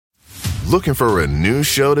Looking for a new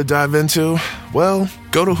show to dive into? Well,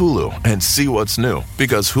 go to Hulu and see what's new,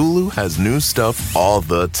 because Hulu has new stuff all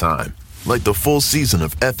the time. Like the full season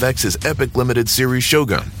of FX's epic limited series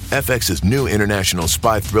Shogun, FX's new international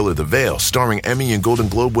spy thriller The Veil, starring Emmy and Golden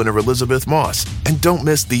Globe winner Elizabeth Moss. And don't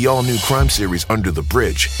miss the all-new crime series Under the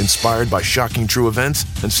Bridge, inspired by shocking true events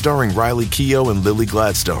and starring Riley Keough and Lily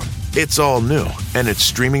Gladstone. It's all new, and it's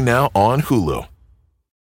streaming now on Hulu.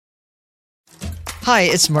 Hi,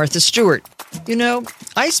 it's Martha Stewart. You know,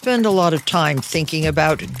 I spend a lot of time thinking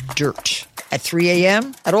about dirt. At 3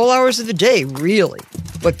 a.m., at all hours of the day, really.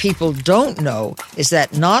 What people don't know is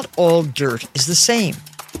that not all dirt is the same.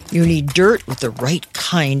 You need dirt with the right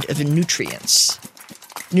kind of nutrients.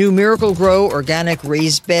 New Miracle-Gro organic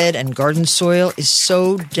raised bed and garden soil is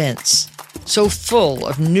so dense, so full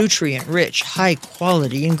of nutrient-rich,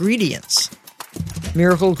 high-quality ingredients.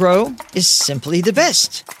 Miracle-Gro is simply the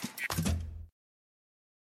best.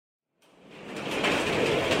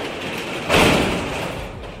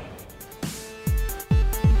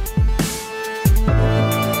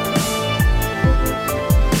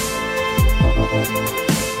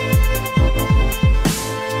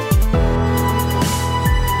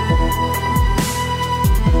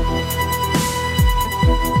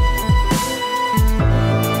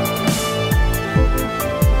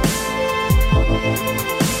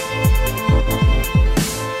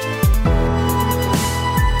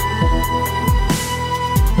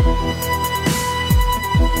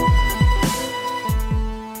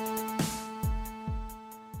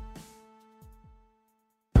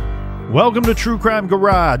 Welcome to True Crime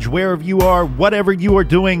Garage. Wherever you are, whatever you are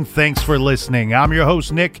doing, thanks for listening. I'm your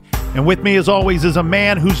host, Nick, and with me, as always, is a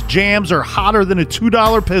man whose jams are hotter than a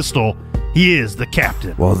 $2 pistol. He is the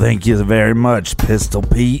Captain. Well, thank you very much, Pistol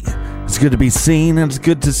Pete. It's good to be seen, and it's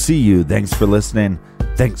good to see you. Thanks for listening.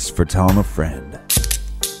 Thanks for telling a friend.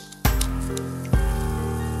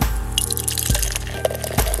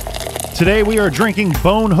 Today we are drinking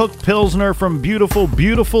Bone Hook Pilsner from beautiful,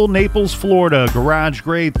 beautiful Naples, Florida. Garage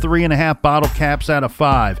grade 3.5 bottle caps out of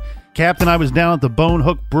 5. Captain, I was down at the Bone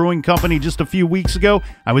Hook Brewing Company just a few weeks ago.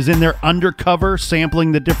 I was in there undercover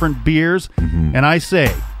sampling the different beers. And I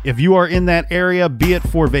say, if you are in that area, be it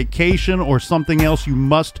for vacation or something else, you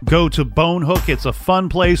must go to Bone Hook. It's a fun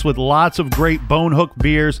place with lots of great Bone Hook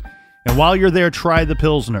beers. And while you're there, try the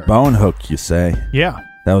Pilsner. Bone Hook, you say? Yeah.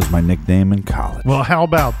 That was my nickname in college. Well, how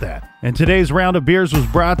about that? And today's round of beers was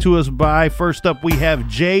brought to us by, first up, we have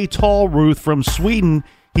Jay Tallruth from Sweden.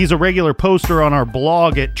 He's a regular poster on our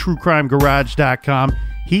blog at truecrimegarage.com.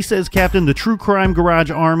 He says, Captain, the True Crime Garage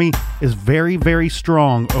Army is very, very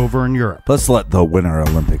strong over in Europe. Let's let the Winter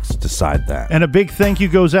Olympics decide that. And a big thank you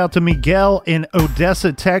goes out to Miguel in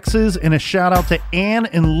Odessa, Texas, and a shout out to Ann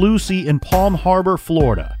and Lucy in Palm Harbor,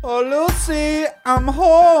 Florida. Oh, Lucy, I'm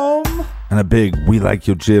home. And a big we like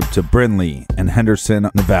your jib to Brindley and Henderson,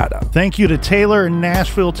 Nevada. Thank you to Taylor in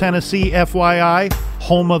Nashville, Tennessee, FYI,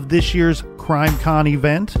 home of this year's CrimeCon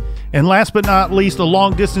event. And last but not least, a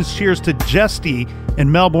long-distance cheers to Justy in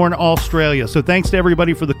Melbourne, Australia. So thanks to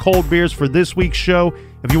everybody for the cold beers for this week's show.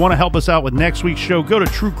 If you want to help us out with next week's show, go to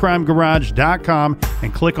truecrimegarage.com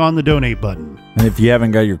and click on the donate button. And if you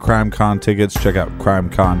haven't got your CrimeCon tickets, check out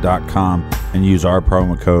crimecon.com and use our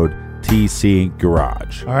promo code TC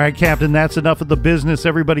Garage. All right, Captain, that's enough of the business.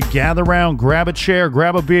 Everybody gather around, grab a chair,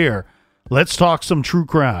 grab a beer. Let's talk some true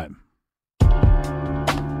crime.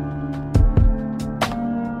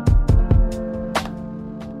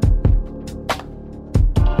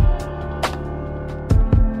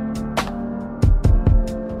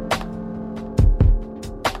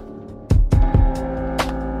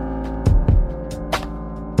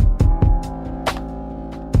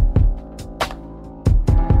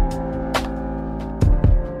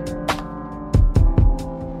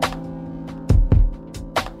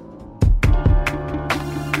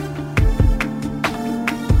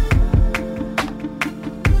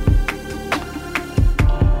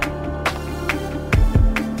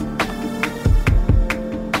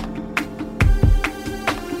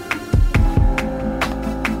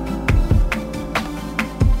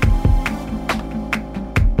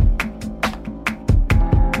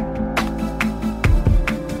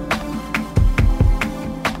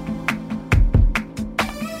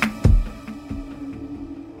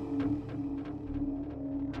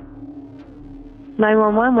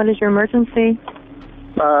 What is your emergency?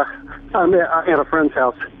 I'm at a friend's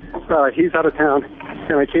house. He's out of town,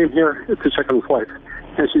 and I came here to check on his wife,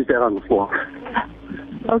 and she's dead on the floor.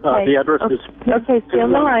 Okay. The address is... Okay, stay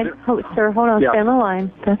on the line. Sir, hold on. Yeah. Stay on the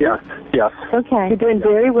line. Yes. Okay. You're doing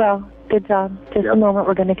very well. Good job. Just a moment.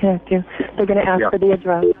 We're going to connect you. They're going to ask for the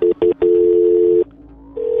address.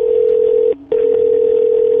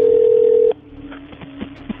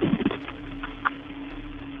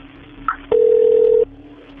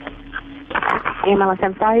 EMS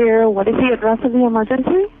and Fire. What is the address of the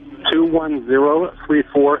emergency?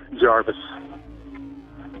 21034 Jarvis.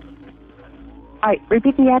 All right,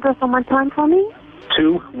 repeat the address one more time for me.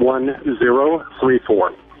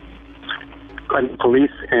 21034. I'm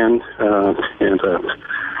police and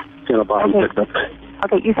bottom Okay. pickup.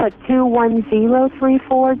 Okay, you said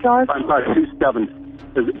 21034 Jarvis? I'm sorry,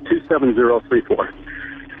 27034.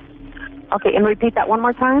 Okay, and repeat that one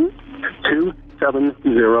more time.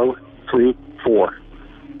 27034.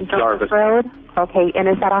 Jarvis. Road. Okay, and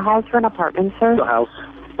is that a house or an apartment, sir? The house.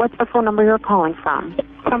 What's the phone number you're calling from?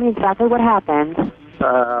 Tell me exactly what happened.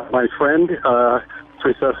 My friend,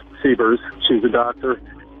 Teresa Siebers, she's a doctor.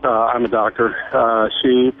 I'm a doctor.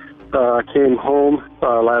 She came home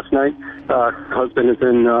last night. Her husband is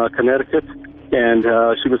in Connecticut, and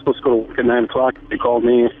she was supposed to go to work at 9 o'clock. They called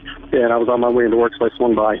me, and I was on my way into work, so I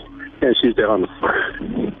swung by, and she's dead on the floor.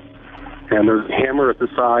 And there's a hammer at the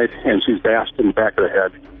side, and she's bashed in the back of the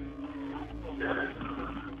head.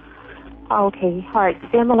 Okay, all right.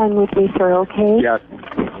 Stay on the line with me, sir, okay? Yes.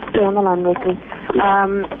 Stay on the line with me.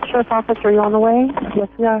 Sheriff's office, are you on the way? Yes,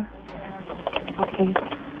 we are. Okay.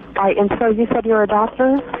 All right, and so you said you're a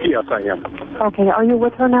doctor? Yes, I am. Okay, are you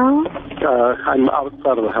with her now? I'm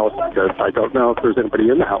outside of the house because I don't know if there's anybody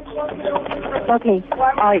in the house. Okay.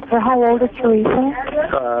 All right, so how old is Teresa?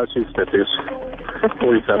 She's 50-ish,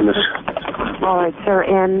 47-ish. All right, sir,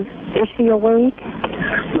 and is she awake?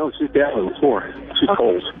 No, she's down on the floor. She's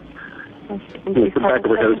cold. And The back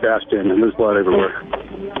of her head is bashed in, and there's blood everywhere.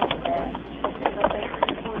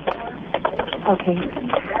 Okay.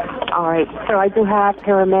 All right. So I do have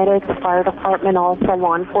paramedics, fire department, also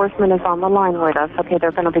law enforcement is on the line with us. Okay,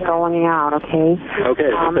 they're going to be going out. Okay.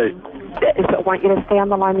 Okay. Okay. So I want you to stay on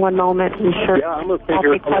the line one moment. Be sure. Yeah, I'm gonna stay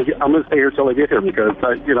here. I'm gonna stay here till I get here because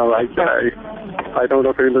I don't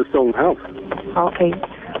know if anybody's still in the house. Okay.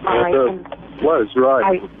 All right. The blood is dry.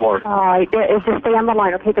 All right. Just stay on the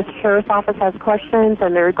line. Okay. The sheriff's office has questions,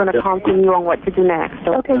 and they're going to counsel you on what to do next.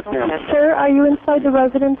 So, Okay. Sir, are you inside the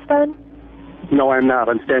residence then? No, I'm not.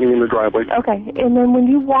 I'm standing in the driveway. Okay. And then when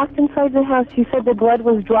you walked inside the house, you said the blood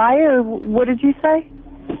was dry, or what did you say?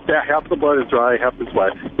 Yeah, half the blood is dry, half is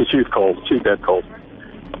wet. And she's cold. She's dead cold.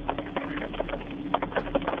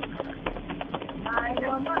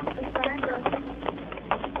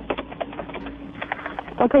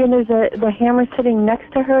 Okay, and there's the hammer sitting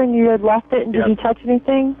next to her, and you had left it, and did you touch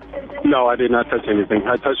anything? No, I did not touch anything.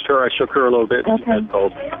 I touched her. I shook her a little bit. Okay. She's dead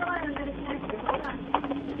cold.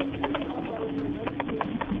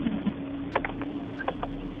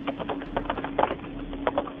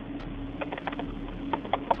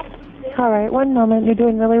 All right, one moment. You're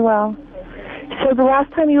doing really well. So the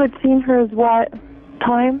last time you had seen her is what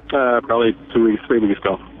time? Probably 2 weeks, 3 weeks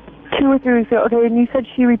ago. 2 or 3 weeks ago. Okay, and you said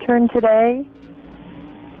she returned today?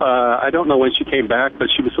 I don't know when she came back,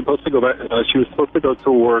 but she was supposed to go back. She was supposed to go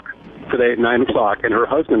to work today at 9 o'clock, and her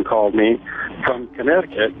husband called me from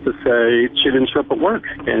Connecticut to say she didn't show up at work,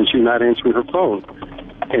 and she's not answering her phone.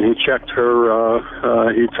 And he checked her.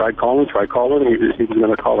 He tried calling. He was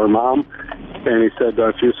going to call her mom. And he said,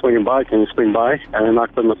 if you're swinging by, can you swing by? And I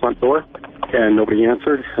knocked on the front door, and nobody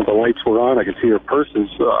answered. And the lights were on. I could see her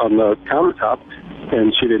purses on the countertop,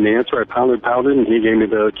 and she didn't answer. I pounded, and he gave me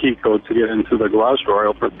the key code to get into the garage door. I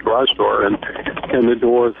opened the garage door, and the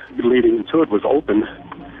door leading into it was open.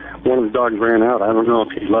 One of the dogs ran out. I don't know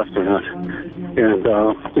if he left or not. And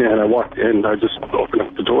I walked in. I just opened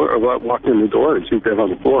up the door, or walked in the door, and she's dead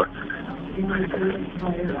on the floor.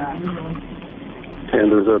 And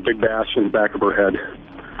there's a big bash in the back of her head.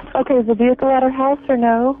 Okay, is the vehicle at her house or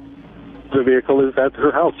no? The vehicle is at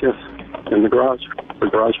her house, yes, in the garage. The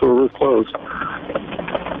garage door was closed.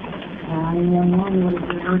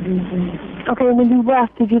 Okay, and when you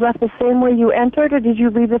left, did you left the same way you entered, or did you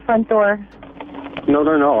leave the front door?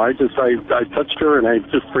 No. I touched her, and I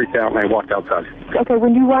just freaked out, and I walked outside. Okay,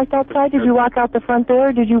 when you walked outside, did you walk out the front door,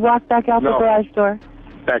 or did you walk back out the garage door?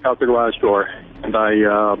 Back out the garage door. And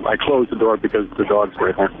I closed the door because the dogs were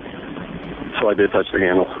in there. So I did touch the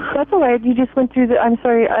handle. That's all right. You just went through I'm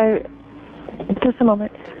sorry, just a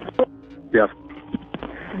moment. Yes.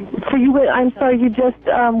 So you just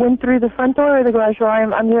went through the front door or the garage door?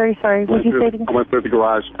 I'm very sorry. Would you say to me? I went through the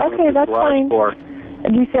garage. Okay, that's fine. Door.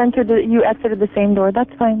 And you exited the same door.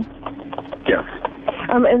 That's fine. Yes.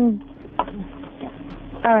 And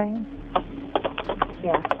all right.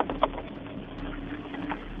 Yeah.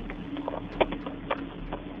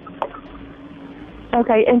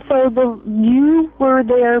 Okay, and so you were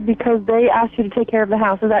there because they asked you to take care of the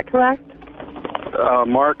house. Is that correct?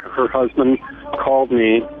 Mark, her husband, called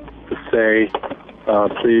me to say,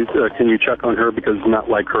 please, can you check on her because it's not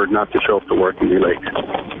like her not to show up to work and be late.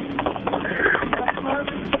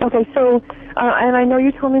 Okay, so, and I know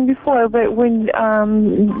you told me before, but when,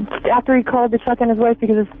 after he called to check on his wife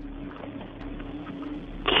because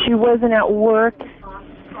she wasn't at work.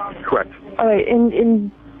 Correct. All right,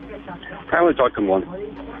 and I only talked to him once.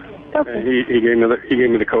 okay. He gave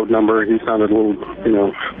me the code number. He sounded a little,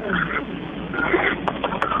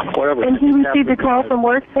 whatever. And he received a call from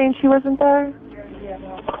work saying she wasn't there?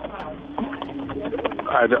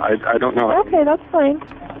 I don't know. Okay, that's fine.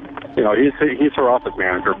 He's her office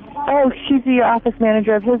manager. Oh, she's the office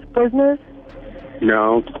manager of his business?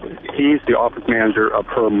 No, he's the office manager of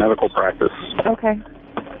her medical practice. Okay.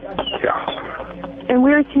 Yeah. And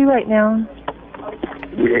where is he right now?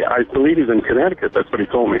 I believe he's in Connecticut. That's what he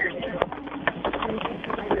told me.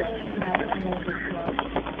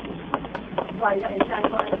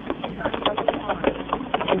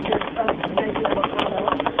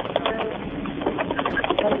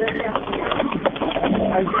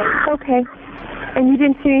 Okay. And you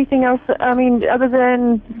didn't see anything else, other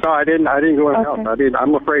than... No, I didn't go in the house.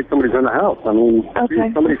 I'm afraid somebody's in the house.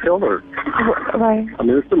 Somebody killed her. Right.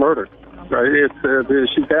 It's a murder. Right?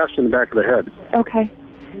 She's bashed in the back of the head. Okay.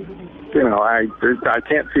 I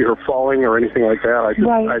can't see her falling or anything like that. I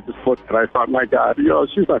just looked and I thought, my God,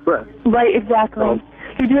 she's my friend. Right, exactly.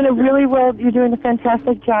 You're doing a really well. You're doing a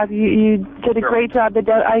fantastic job. You did a great job. The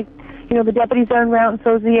deputies are en route, and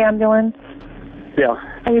so is the ambulance. Yeah.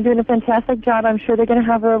 And you're doing a fantastic job. I'm sure they're going to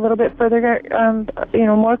have a little bit further,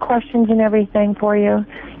 more questions and everything for you.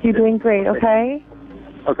 You're doing great. Okay.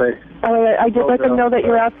 Okay. I just let them know that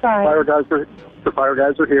you're outside. The fire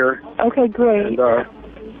guys are here. Okay, great. And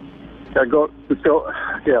let's go.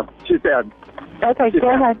 Yeah, she's dead. Okay,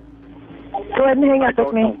 go ahead. Go ahead and hang up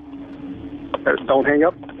with me. Don't hang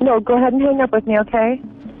up? No, go ahead and hang up with me, okay?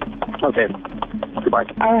 Okay. Goodbye.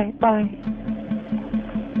 All right, bye.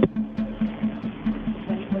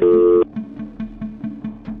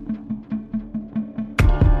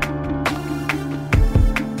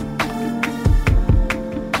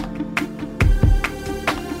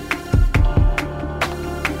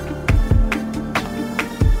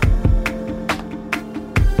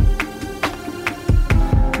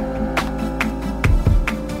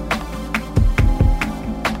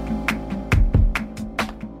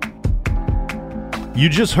 You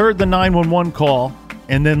just heard the 911 call,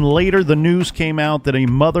 and then later the news came out that a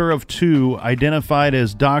mother of two identified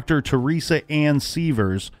as Dr. Teresa Ann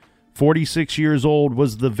Sievers, 46 years old,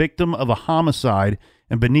 was the victim of a homicide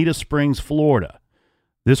in Bonita Springs, Florida.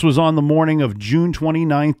 This was on the morning of June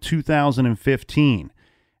 29, 2015.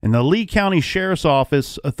 In the Lee County Sheriff's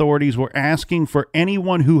Office, authorities were asking for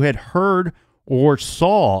anyone who had heard or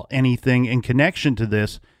saw anything in connection to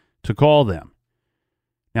this to call them.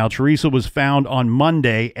 Now, Teresa was found on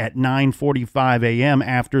Monday at 9:45 a.m.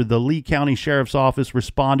 after the Lee County Sheriff's Office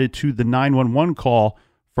responded to the 911 call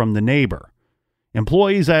from the neighbor.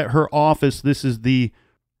 Employees at her office, this is the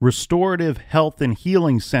Restorative Health and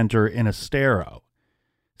Healing Center in Estero,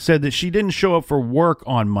 said that she didn't show up for work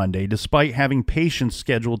on Monday despite having patients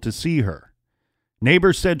scheduled to see her.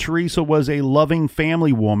 Neighbors said Teresa was a loving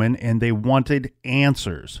family woman and they wanted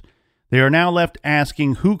answers. They are now left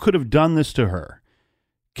asking who could have done this to her.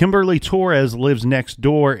 Kimberly Torres lives next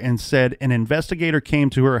door and said an investigator came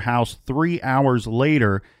to her house 3 hours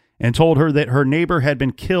later and told her that her neighbor had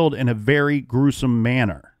been killed in a very gruesome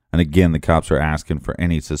manner. And again, the cops are asking for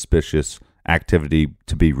any suspicious activity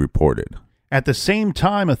to be reported. At the same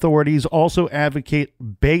time, authorities also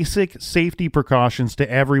advocate basic safety precautions to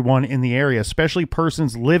everyone in the area, especially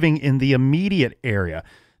persons living in the immediate area.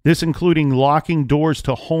 This including locking doors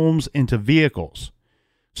to homes and to vehicles.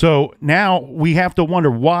 So now we have to wonder,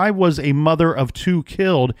 why was a mother of two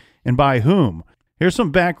killed and by whom? Here's some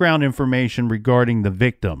background information regarding the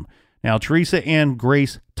victim. Now, Teresa Ann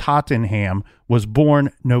Grace Tottenham was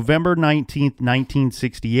born November 19th,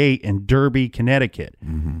 1968 in Derby, Connecticut.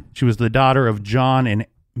 She was the daughter of John and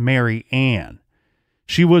Mary Ann.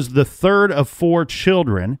 She was the third of four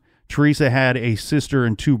children. Teresa had a sister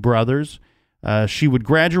and two brothers. She would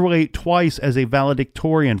graduate twice as a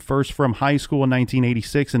valedictorian, first from high school in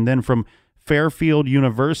 1986 and then from Fairfield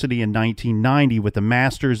University in 1990 with a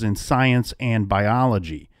master's in science and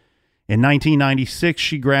biology. In 1996,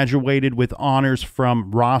 she graduated with honors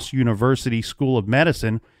from Ross University School of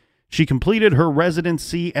Medicine. She completed her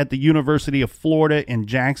residency at the University of Florida in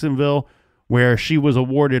Jacksonville, where she was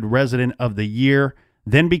awarded Resident of the Year,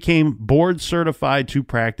 then became board certified to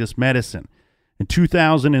practice medicine. In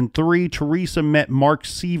 2003, Teresa met Mark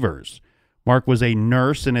Sievers. Mark was a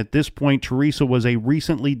nurse, and at this point, Teresa was a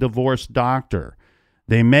recently divorced doctor.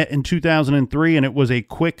 They met in 2003, and it was a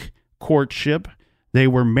quick courtship. They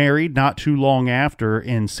were married not too long after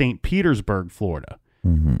in St. Petersburg, Florida.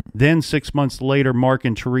 Then 6 months later, Mark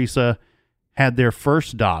and Teresa had their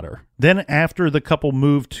first daughter. Then after the couple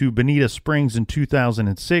moved to Bonita Springs in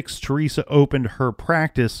 2006, Teresa opened her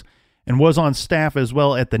practice and was on staff as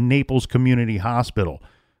well at the Naples Community Hospital.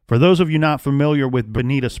 For those of you not familiar with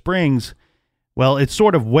Bonita Springs, well, it's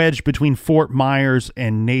sort of wedged between Fort Myers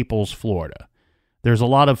and Naples, Florida. There's a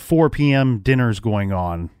lot of 4 p.m. dinners going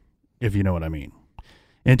on, if you know what I mean.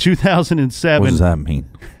 In 2007... What does that mean?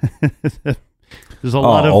 There's a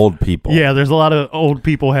lot of old people. Yeah, there's a lot of old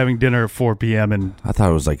people having dinner at 4 p.m. and I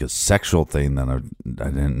thought it was like a sexual thing that I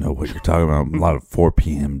didn't know what you're talking about. A lot of 4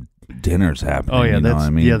 p.m. dinners happening. oh yeah, you know that's what I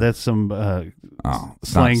mean? that's some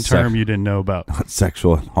It's slang not term you didn't know about. not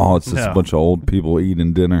sexual at all. It's just No. a bunch of old people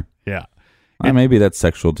eating dinner. Yeah. Maybe that's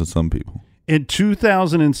sexual to some people. In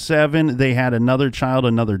 2007, they had another child,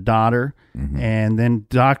 another daughter, and then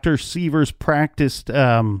Dr. Sievers practiced.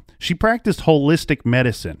 She practiced holistic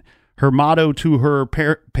medicine. Her motto to her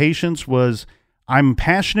patients was, "I'm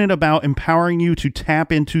passionate about empowering you to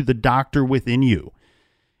tap into the doctor within you."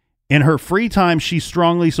 In her free time, she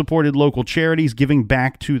strongly supported local charities, giving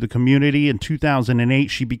back to the community. In 2008,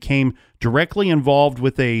 she became directly involved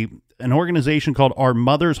with an organization called Our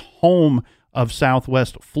Mother's Home of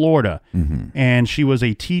Southwest Florida, and she was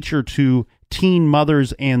a teacher to teen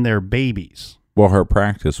mothers and their babies. Well, her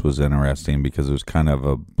practice was interesting because it was kind of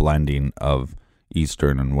a blending of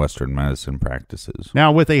Eastern and Western medicine practices.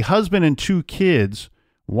 Now, with a husband and 2 kids,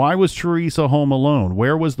 why was Teresa home alone?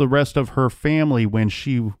 Where was the rest of her family when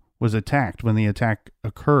she was attacked, when the attack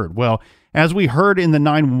occurred? Well, as we heard in the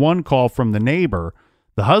 911 call from the neighbor,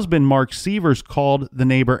 the husband, Mark Sievers, called the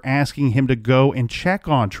neighbor asking him to go and check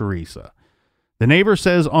on Teresa. The neighbor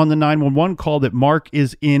says on the 911 call that Mark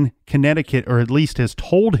is in Connecticut, or at least has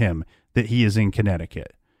told him that he is in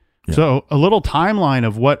Connecticut. Yeah. So a little timeline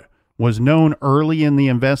of what was known early in the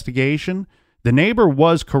investigation. The neighbor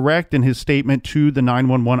was correct in his statement to the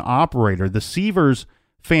 911 operator. The Sievers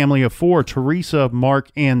family of 4, Teresa, Mark,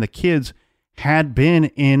 and the kids, had been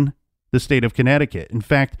in the state of Connecticut. In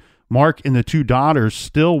fact, Mark and the 2 daughters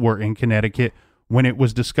still were in Connecticut when it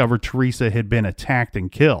was discovered Teresa had been attacked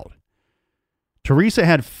and killed. Teresa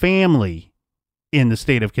had family in the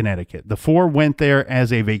state of Connecticut. The 4 went there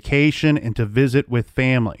as a vacation and to visit with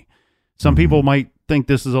family. Some people might think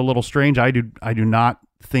this is a little strange. I do not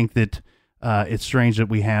think that it's strange that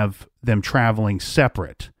we have them traveling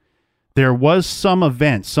separate. There was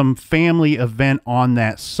some family event on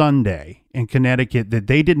that Sunday in Connecticut that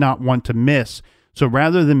they did not want to miss. So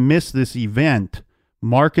rather than miss this event,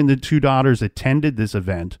 Mark and the 2 daughters attended this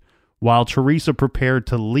event while Teresa prepared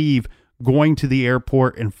to leave, going to the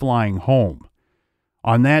airport and flying home.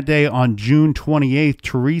 On that day, on June 28th,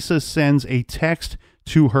 Teresa sends a text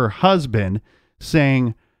to her husband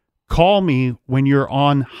saying, "Call me when you're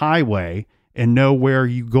on highway and know where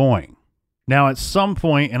you're going." Now, at some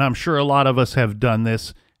point, and I'm sure a lot of us have done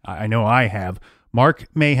this, I know I have, Mark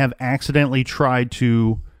may have accidentally tried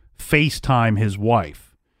to FaceTime his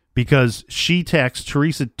wife because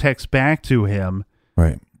Teresa texts back to him,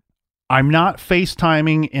 right, "I'm not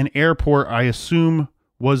FaceTiming an airport, I assume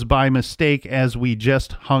was by mistake as we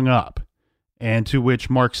just hung up." And to which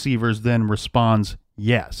Mark Sievers then responds,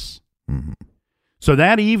 "Yes." So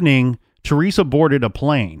that evening, Teresa boarded a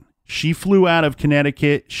plane. She flew out of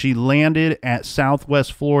Connecticut. She landed at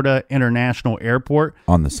Southwest Florida International Airport.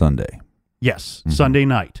 On the Sunday. Yes, Sunday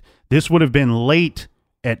night. This would have been late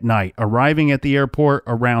at night, arriving at the airport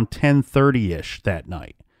around 10:30-ish that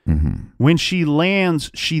night. When she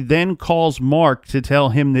lands, she then calls Mark to tell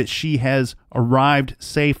him that she has arrived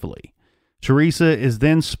safely. Teresa is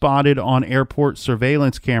then spotted on airport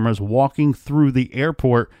surveillance cameras walking through the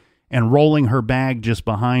airport and rolling her bag just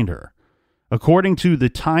behind her. According to the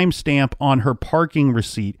timestamp on her parking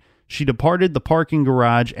receipt, she departed the parking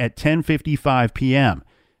garage at 10:55 p.m.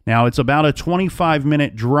 Now, it's about a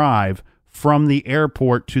 25-minute drive from the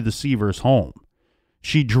airport to the Sievers home.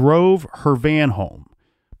 She drove her van home,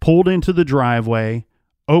 pulled into the driveway,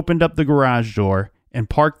 opened up the garage door, and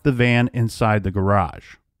parked the van inside the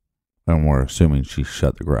garage. And we're assuming she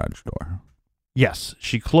shut the garage door. Yes,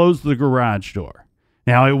 she closed the garage door.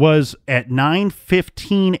 Now, it was at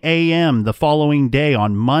 9:15 a.m. the following day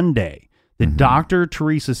on Monday that Dr.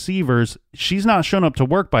 Teresa Sievers, she's not shown up to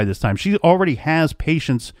work by this time. She already has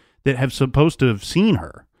patients that have supposed to have seen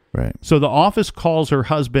her. Right. So the office calls her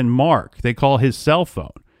husband, Mark. They call his cell phone.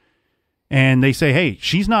 And they say, "Hey,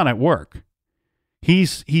 she's not at work." He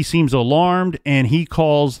seems alarmed, and he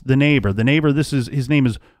calls the neighbor. The neighbor, his name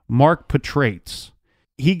is Mark Petrates.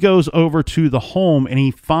 He goes over to the home, and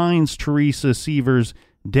he finds Teresa Sievers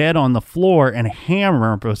dead on the floor and a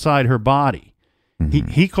hammer beside her body.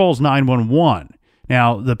 He calls 911.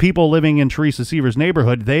 Now, the people living in Teresa Seaver's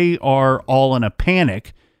neighborhood, they are all in a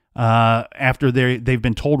panic after they've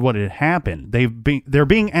been told what had happened. They're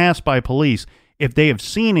being asked by police if they have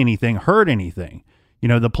seen anything, heard anything. You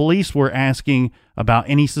know, the police were asking about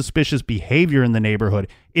any suspicious behavior in the neighborhood,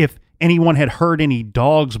 if anyone had heard any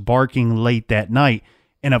dogs barking late that night.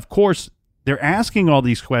 And of course, they're asking all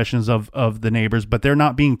these questions of the neighbors, but they're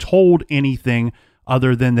not being told anything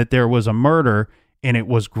other than that there was a murder and it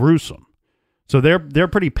was gruesome. So they're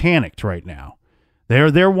pretty panicked right now.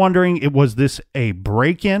 They're wondering, was this a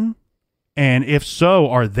break-in? And if so,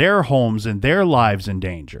 are their homes and their lives in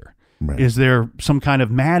danger? Right. Is there some kind of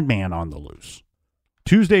madman on the loose?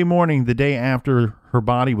 Tuesday morning, the day after her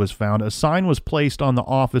body was found, a sign was placed on the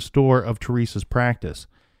office door of Teresa's practice.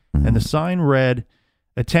 And the sign read,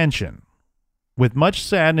 "Attention. With much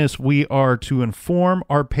sadness, we are to inform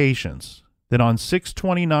our patients that on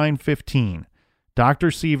 6/29/15,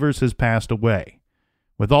 Dr. Sievers has passed away.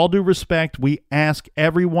 With all due respect, we ask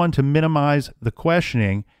everyone to minimize the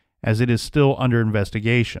questioning as it is still under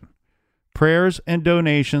investigation. Prayers and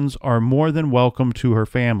donations are more than welcome to her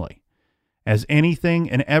family, as anything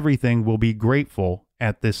and everything will be grateful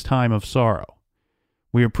at this time of sorrow.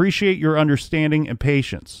 We appreciate your understanding and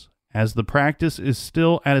patience, as the practice is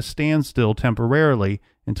still at a standstill temporarily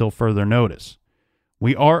until further notice.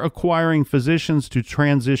 We are acquiring physicians to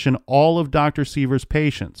transition all of Dr. Seaver's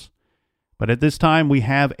patients, but at this time we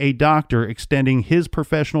have a doctor extending his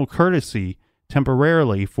professional courtesy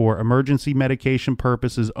temporarily for emergency medication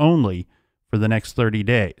purposes only for the next 30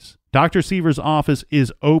 days. Dr. Seaver's office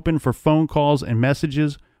is open for phone calls and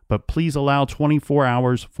messages, but please allow 24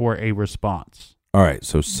 hours for a response." All right,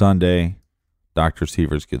 so Sunday, Dr.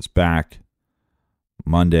 Sievers gets back.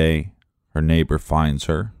 Monday, her neighbor finds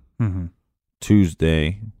her. Mm-hmm.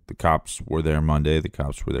 Tuesday, the cops were there Monday. The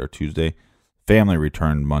cops were there Tuesday. Family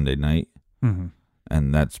returned Monday night. Mm-hmm.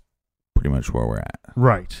 And that's pretty much where we're at.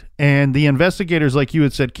 Right. And the investigators, like you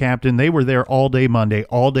had said, Captain, they were there all day Monday,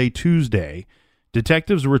 all day Tuesday.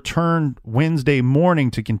 Detectives returned Wednesday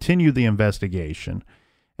morning to continue the investigation.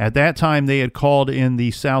 At that time, they had called in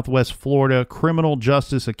the Southwest Florida Criminal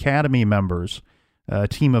Justice Academy members, a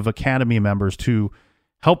team of academy members, to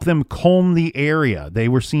help them comb the area. They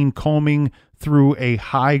were seen combing through a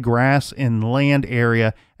high grass and land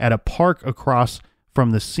area at a park across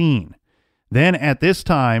from the scene. Then at this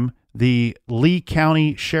time, the Lee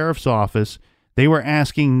County Sheriff's Office, they were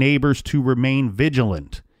asking neighbors to remain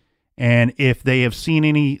vigilant. And if they have seen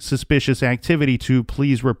any suspicious activity, to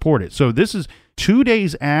please report it. So this is 2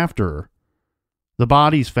 days after the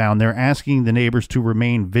body's found. They're asking the neighbors to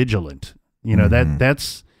remain vigilant. You know,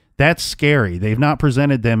 that's scary. They've not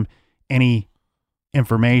presented them any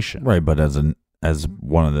information. Right, but as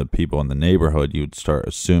one of the people in the neighborhood, you'd start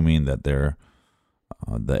assuming that they're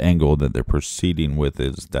the angle that they're proceeding with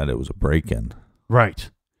is that it was a break-in. Right.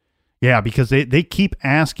 Yeah, because they keep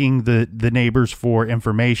asking the neighbors for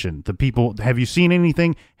information. The people, have you seen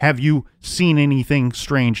anything? Have you seen anything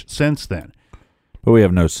strange since then? But we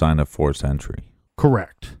have no sign of forced entry.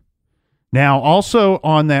 Correct. Now, also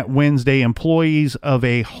on that Wednesday, employees of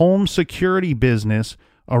a home security business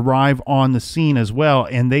arrive on the scene as well,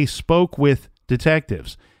 and they spoke with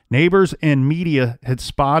detectives. Neighbors and media had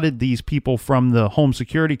spotted these people from the home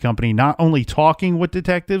security company not only talking with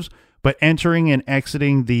detectives, but entering and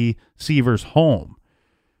exiting the Sievers home.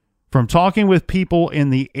 From talking with people in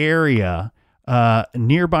the area,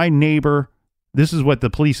 nearby neighbor, this is what the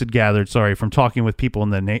police had gathered, from talking with people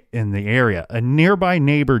in the area. A nearby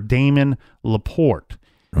neighbor, Damon Laporte,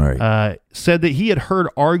 said that he had heard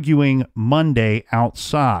arguing Monday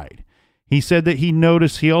outside. He said that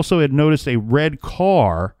he also had noticed a red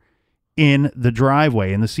car in the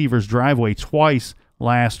driveway, in the Sievers driveway, twice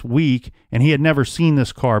last week, and he had never seen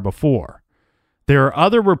this car before. There are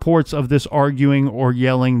other reports of this arguing or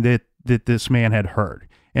yelling that this man had heard.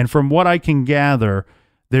 And from what I can gather,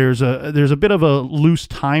 there's a bit of a loose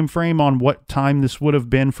time frame on what time this would have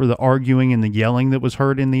been for the arguing and the yelling that was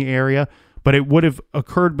heard in the area, but it would have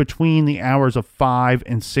occurred between the hours of 5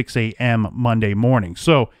 and 6 a.m. Monday morning.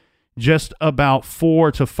 So just about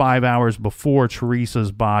 4 to 5 hours before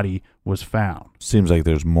Teresa's body was found. Seems like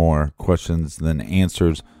there's more questions than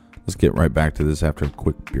answers. Let's get right back to this after a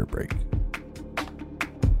quick beer break.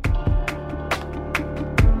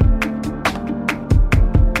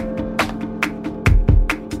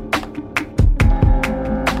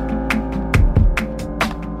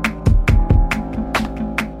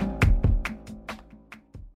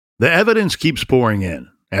 The evidence keeps pouring in.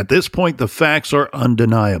 At this point, the facts are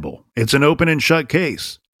undeniable. It's an open and shut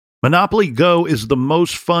case. Monopoly Go is the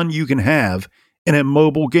most fun you can have in a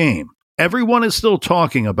mobile game. Everyone is still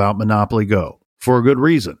talking about Monopoly Go. for a good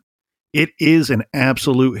reason. It is an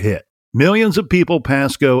absolute hit. Millions of people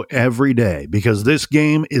pass go every day because this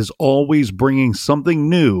game is always bringing something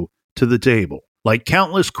new to the table. Like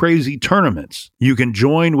countless crazy tournaments you can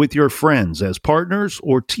join with your friends as partners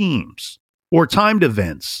or teams. Or timed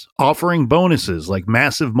events offering bonuses like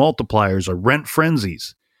massive multipliers or rent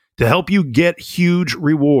frenzies to help you get huge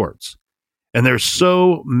rewards. And there's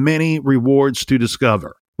so many rewards to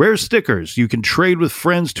discover. Rare stickers you can trade with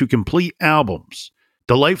friends to complete albums.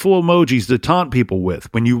 Delightful emojis to taunt people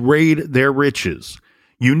with when you raid their riches.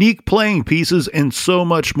 Unique playing pieces and so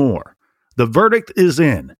much more. The verdict is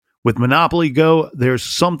in. With Monopoly Go, there's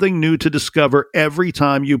something new to discover every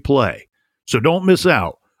time you play. So don't miss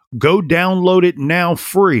out. Go download it now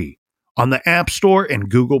free on the App Store and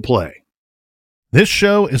Google Play. This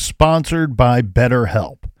show is sponsored by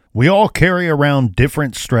BetterHelp. We all carry around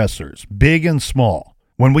different stressors, big and small.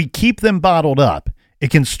 When we keep them bottled up,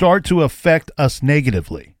 it can start to affect us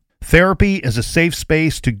negatively. Therapy is a safe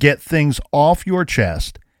space to get things off your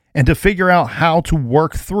chest and to figure out how to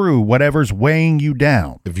work through whatever's weighing you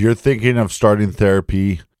down. If you're thinking of starting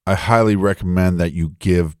therapy, I highly recommend that you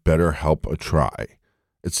give BetterHelp a try.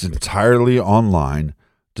 It's entirely online,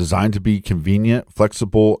 designed to be convenient,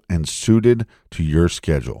 flexible, and suited to your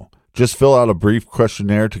schedule. Just fill out a brief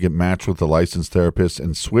questionnaire to get matched with a licensed therapist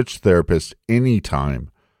and switch therapists anytime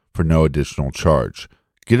for no additional charge.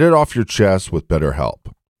 Get it off your chest with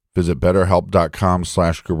BetterHelp. Visit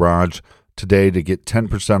BetterHelp.com/garage today to get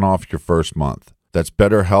 10% off your first month. That's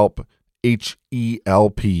BetterHelp,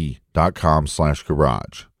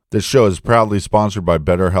 HELP.com/garage. This show is proudly sponsored by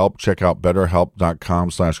BetterHelp. Check out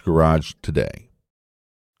BetterHelp.com/garage today.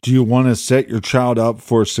 Do you want to set your child up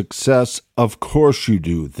for success? Of course you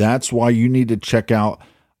do. That's why you need to check out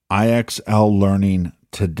IXL Learning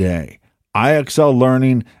today. IXL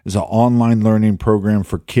Learning is an online learning program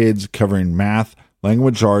for kids covering math,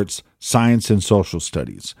 language arts, science, and social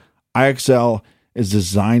studies. IXL is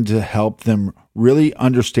designed to help them really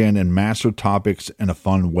understand and master topics in a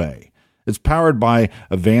fun way. It's powered by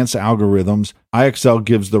advanced algorithms. IXL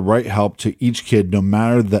gives the right help to each kid, no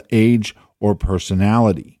matter the age or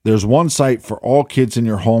personality. There's one site for all kids in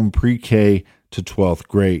your home pre-K to 12th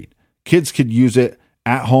grade. Kids could use it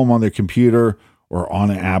at home on their computer or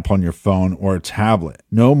on an app on your phone or a tablet.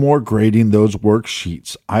 No more grading those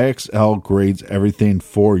worksheets. IXL grades everything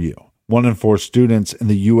for you. 1 in 4 students in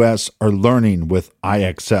the U.S. are learning with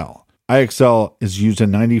IXL. IXL is used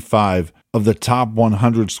in 95 of the top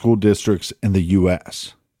 100 school districts in the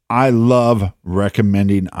U.S. I love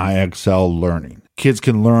recommending IXL Learning. Kids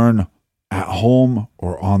can learn at home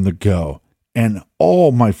or on the go. And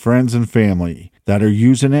all my friends and family that are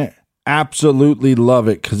using it absolutely love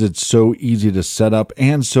it because it's so easy to set up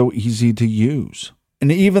and so easy to use.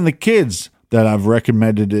 And even the kids that I've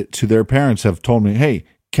recommended it to their parents have told me, hey,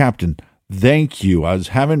 Captain, thank you. I was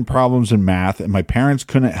having problems in math and my parents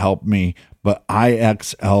couldn't help me, but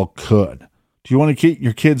IXL could. Do you want to get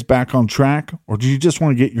your kids back on track, or do you just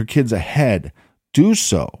want to get your kids ahead? Do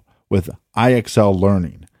so with IXL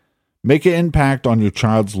Learning. Make an impact on your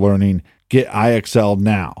child's learning. Get IXL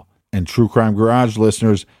now. And True Crime Garage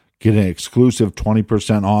listeners get an exclusive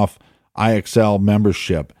 20% off IXL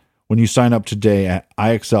membership when you sign up today at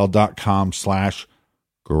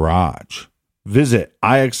IXL.com/garage. Visit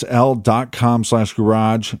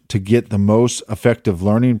IXL.com/garage to get the most effective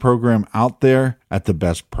learning program out there at the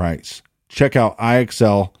best price. Check out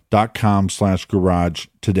IXL.com/garage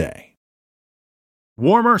today.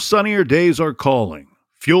 Warmer, sunnier days are calling.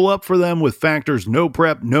 Fuel up for them with Factor's no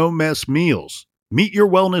prep, no mess meals. Meet your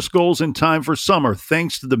wellness goals in time for summer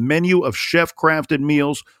thanks to the menu of chef-crafted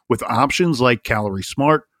meals with options like Calorie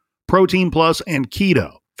Smart, Protein Plus, and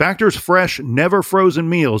Keto. Factor's fresh, never frozen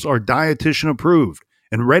meals are dietitian approved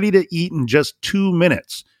and ready to eat in just 2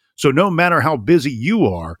 minutes. So no matter how busy you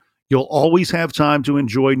are, you'll always have time to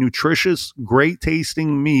enjoy nutritious,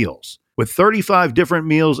 great-tasting meals. With 35 different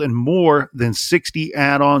meals and more than 60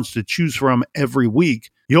 add-ons to choose from every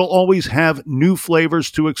week, you'll always have new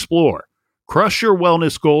flavors to explore. Crush your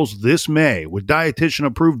wellness goals this May with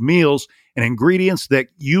dietitian-approved meals and ingredients that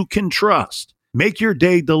you can trust. Make your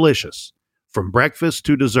day delicious, from breakfast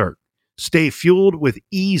to dessert. Stay fueled with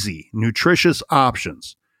easy, nutritious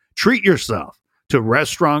options. Treat yourself to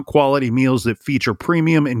restaurant-quality meals that feature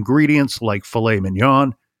premium ingredients like filet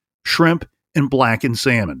mignon, shrimp, and blackened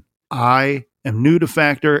salmon. I am new to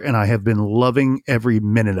Factor, and I have been loving every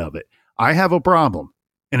minute of it. I have a problem,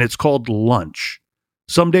 and it's called lunch.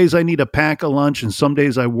 Some days I need to pack a lunch, and some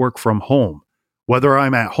days I work from home. Whether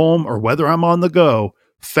I'm at home or whether I'm on the go,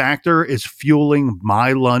 Factor is fueling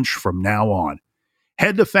my lunch from now on.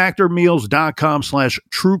 Head to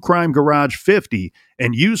factormeals.com/truecrimegarage50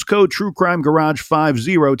 and use code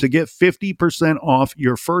truecrimegarage50 to get 50% off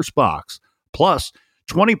your first box, plus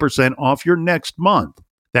 20% off your next month.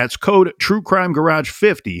 That's code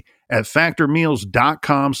truecrimegarage50 at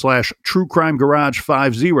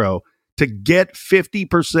factormeals.com/truecrimegarage50 to get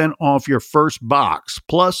 50% off your first box,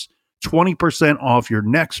 plus 20% off your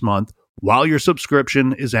next month while your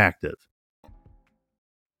subscription is active.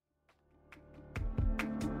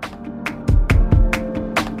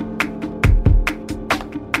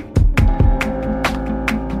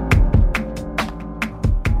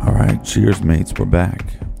 All right, cheers, mates. We're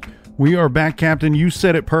back. We are back, Captain. You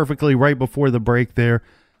said it perfectly right before the break there.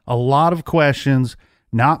 A lot of questions,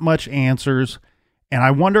 not much answers. And I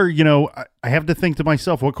wonder, I have to think to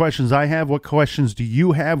myself, what questions I have, what questions do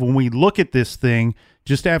you have when we look at this thing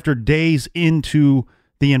just after days into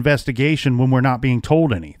the investigation when we're not being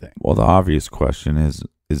told anything? Well, the obvious question is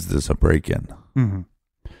this a break-in? Mm-hmm.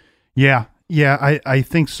 Yeah, I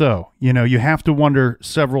think so. You have to wonder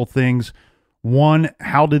several things. One,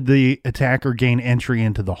 how did the attacker gain entry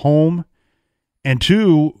into the home? And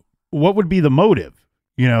two, what would be the motive?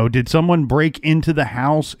 Did someone break into the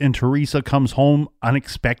house and Teresa comes home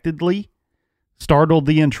unexpectedly, startled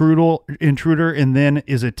the intruder, and then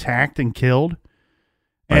is attacked and killed?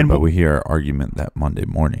 Right, but we hear an argument that Monday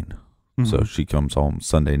morning. Mm-hmm. So she comes home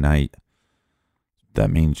Sunday night.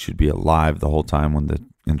 That means she'd be alive the whole time when the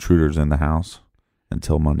intruder's in the house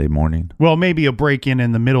until Monday morning. Well, maybe a break-in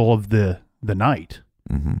in the middle of the night.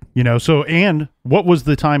 Mm-hmm. So, and what was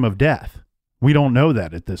the time of death? We don't know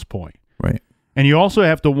that at this point. Right. And you also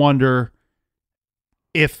have to wonder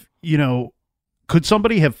if, could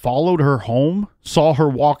somebody have followed her home, saw her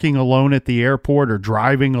walking alone at the airport or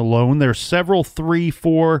driving alone? There's several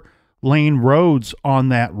 3-4 lane roads on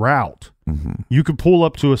that route. Mm-hmm. You could pull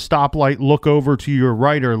up to a stoplight, look over to your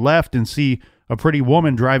right or left and see a pretty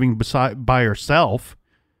woman driving by herself,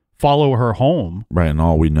 follow her home. Right. And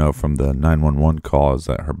all we know from the 911 call is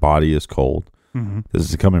that her body is cold. Mm-hmm. This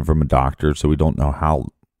is coming from a doctor, so we don't know how,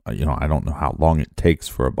 I don't know how long it takes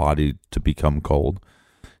for a body to become cold.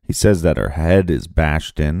 He says that her head is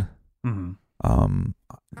bashed in. Mm-hmm.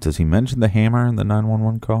 Does he mention the hammer in the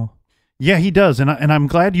 911 call? Yeah, he does. And I'm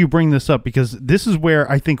glad you bring this up because this is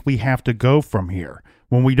where I think we have to go from here.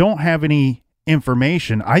 When we don't have any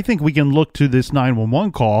information, I think we can look to this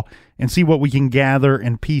 911 call and see what we can gather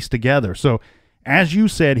and piece together. So as you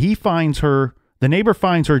said, the neighbor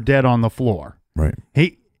finds her dead on the floor. Right.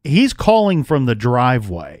 He's calling from the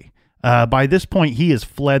driveway. By this point, he has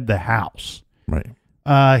fled the house. Right.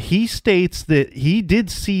 He states that he did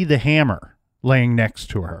see the hammer laying next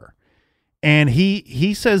to her. And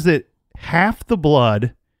he says that half the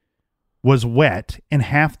blood was wet and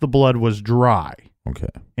half the blood was dry. Okay.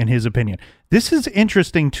 In his opinion. This is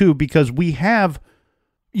interesting, too, because we have,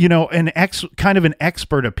 kind of an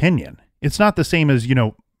expert opinion. It's not the same as,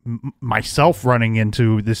 myself running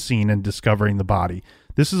into this scene and discovering the body.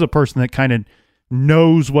 This is a person that kind of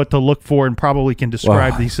knows what to look for and probably can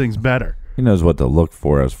describe these things better. He knows what to look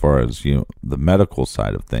for as far as, the medical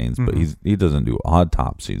side of things, but he doesn't do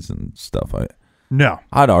autopsies and stuff. No.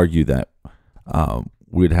 I'd argue that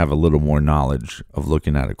we'd have a little more knowledge of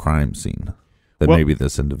looking at a crime scene than maybe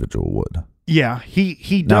this individual would. Yeah,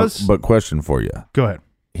 he does. Now, but question for you. Go ahead.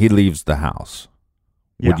 He leaves the house.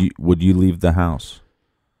 Yeah. Would you leave the house?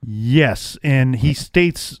 Yes, and he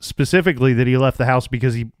states specifically that he left the house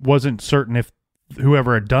because he wasn't certain if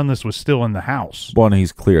whoever had done this was still in the house. Well, and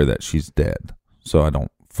he's clear that she's dead, so I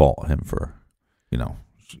don't fault him for,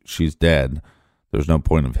 she's dead. There's no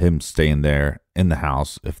point of him staying there in the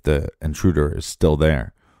house if the intruder is still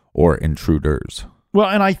there or intruders. Well,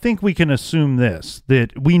 and I think we can assume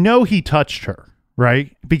that we know he touched her,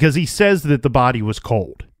 right? Because he says that the body was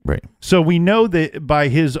cold. Right. So we know that by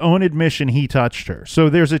his own admission, he touched her. So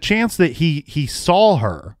there's a chance that he saw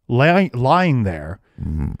her lying there.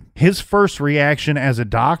 Mm-hmm. His first reaction as a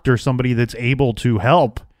doctor, somebody that's able to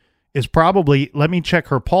help, is probably, let me check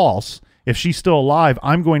her pulse. If she's still alive,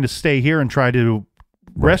 I'm going to stay here and try to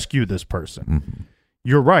rescue this person. Mm-hmm.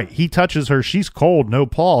 You're right. He touches her. She's cold, no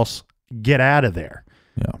pulse. Get out of there.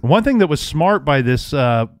 Yeah. One thing that was smart by this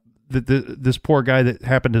this poor guy that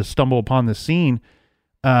happened to stumble upon the scene,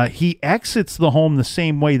 he exits the home the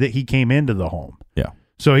same way that he came into the home. Yeah.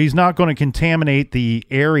 So he's not going to contaminate the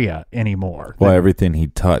area anymore. Well, everything he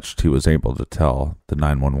touched, he was able to tell the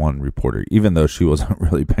 911 reporter, even though she wasn't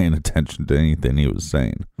really paying attention to anything he was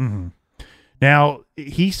saying. Mm-hmm. Now,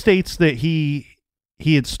 he states that he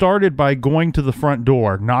had started by going to the front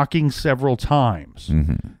door, knocking several times.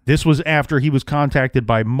 Mm-hmm. This was after he was contacted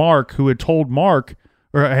by Mark, who had told Mark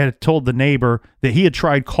or had told the neighbor that he had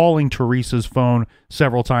tried calling Teresa's phone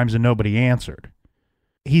several times and nobody answered.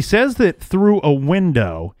 He says that through a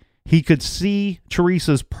window, he could see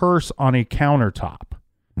Teresa's purse on a countertop.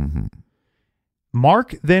 Mm-hmm.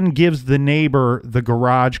 Mark then gives the neighbor the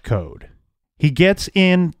garage code. He gets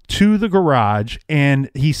into the garage,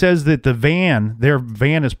 and he says that their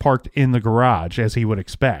van is parked in the garage, as he would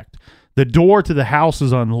expect. The door to the house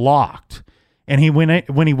is unlocked. And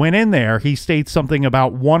when he went in there, he states something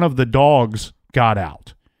about one of the dogs got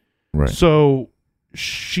out. Right. So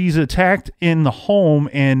she's attacked in the home,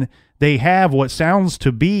 and they have what sounds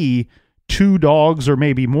to be 2 dogs or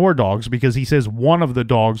maybe more dogs, because he says one of the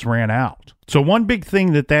dogs ran out. So one big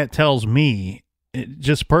thing that tells me,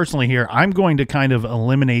 just personally here, I'm going to kind of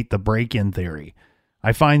eliminate the break-in theory.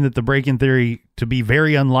 I find that the break-in theory to be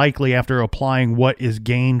very unlikely after applying what is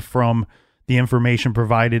gained from the information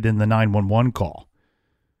provided in the 911 call.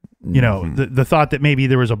 You know, the thought that maybe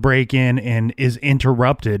there was a break-in and is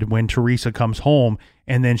interrupted when Teresa comes home,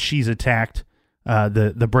 and then she's attacked,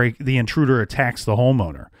 the intruder attacks the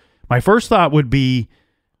homeowner. My first thought would be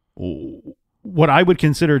what I would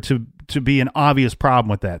consider to be an obvious problem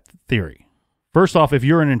with that theory. First off, if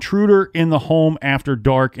you're an intruder in the home after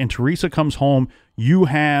dark and Teresa comes home, you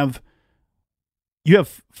have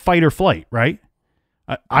fight or flight, right?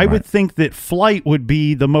 I would think that flight would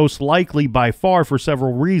be the most likely by far for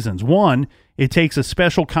several reasons. One, it takes a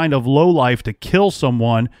special kind of lowlife to kill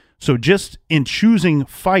someone, so just in choosing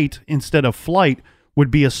fight instead of flight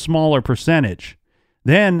would be a smaller percentage.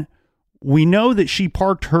 Then, we know that she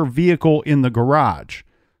parked her vehicle in the garage.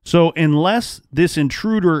 So unless this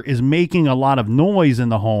intruder is making a lot of noise in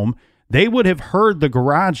the home, they would have heard the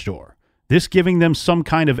garage door, this giving them some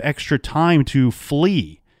kind of extra time to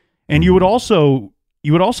flee. And you would also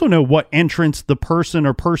know what entrance the person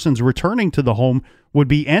or persons returning to the home would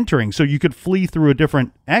be entering, so you could flee through a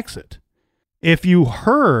different exit. If you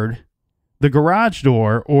heard the garage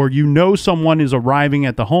door, or you know someone is arriving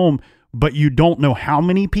at the home, but you don't know how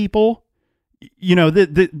many people, you know,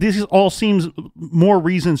 this all seems more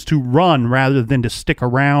reasons to run rather than to stick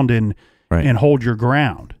around and hold your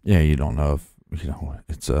ground. Yeah, you don't know if,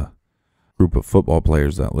 it's a group of football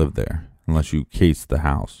players that live there unless you case the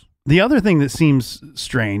house. The other thing that seems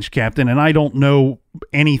strange, Captain, and I don't know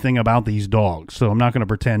anything about these dogs, so I'm not going to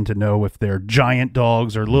pretend to know if they're giant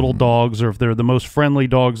dogs or little dogs or if they're the most friendly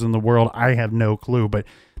dogs in the world. I have no clue, but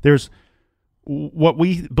there's what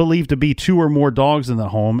we believe to be 2 or more dogs in the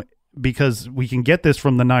home, because we can get this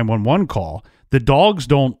from the 911 call. The dogs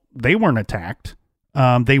they weren't attacked.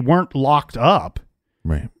 They weren't locked up.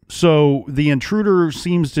 Right. So the intruder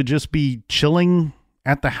seems to just be chilling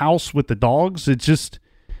at the house with the dogs.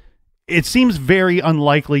 It seems very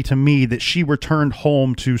unlikely to me that she returned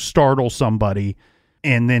home to startle somebody,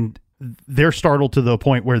 and then they're startled to the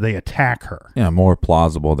point where they attack her. Yeah, more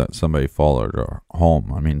plausible that somebody followed her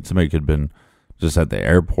home. I mean, somebody could have been just at the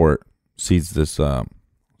airport, sees this,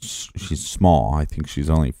 she's small. I think she's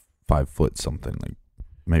only 5 foot something, like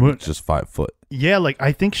maybe just 5 foot. Yeah, like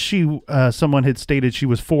I think someone had stated she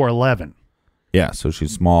was 4'11". Yeah, so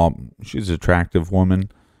she's small. She's an attractive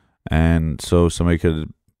woman, and so somebody could have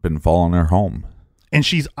been following her home. And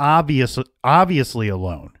she's obviously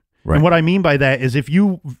alone. Right. And what I mean by that is if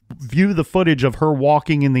you view the footage of her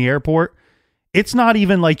walking in the airport, it's not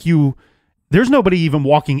even like there's nobody even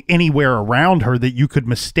walking anywhere around her that you could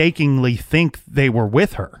mistakenly think they were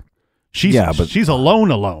with her. She's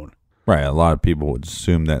alone. Right. A lot of people would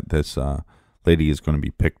assume that this lady is going to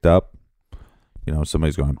be picked up. You know,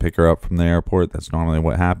 somebody's going to pick her up from the airport. That's normally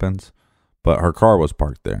what happens. But her car was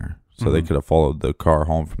parked there, so they could have followed the car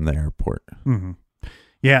home from the airport. Mm-hmm.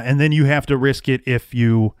 Yeah, and then you have to risk it if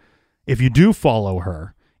you do follow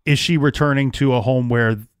her. Is she returning to a home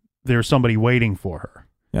where there's somebody waiting for her?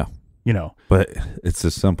 Yeah. You know. But it's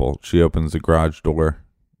as simple. She opens the garage door.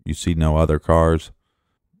 You see no other cars.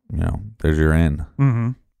 You know, there's your in. Mm-hmm.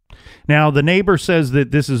 Now, the neighbor says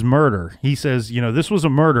that this is murder. He says, this was a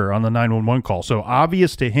murder on the 911 call. So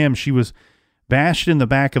obvious to him, she was bashed in the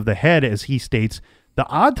back of the head, as he states. The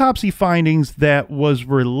autopsy findings that was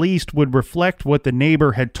released would reflect what the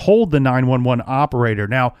neighbor had told the 911 operator.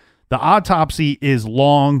 Now, the autopsy is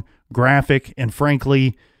long, graphic, and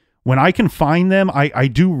frankly, when I can find them, I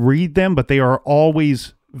do read them, but they are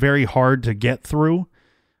always very hard to get through.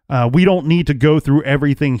 We don't need to go through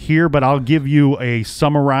everything here, but I'll give you a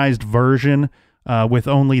summarized version with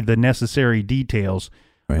only the necessary details.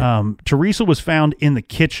 Right. Teresa was found in the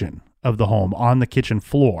kitchen of the home, on the kitchen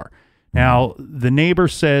floor. Now, the neighbor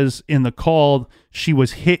says in the call she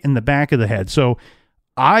was hit in the back of the head. So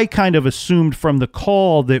I kind of assumed from the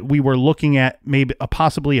call that we were looking at maybe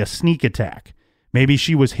possibly a sneak attack, Maybe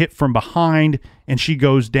she was hit from behind and she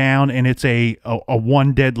goes down and it's a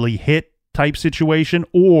one deadly hit type situation,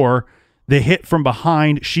 or the hit from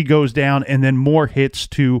behind, she goes down and then more hits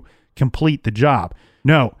to complete the job.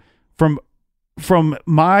 No, from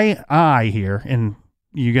my eye here, and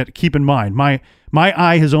you got to keep in mind, my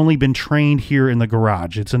eye has only been trained here in the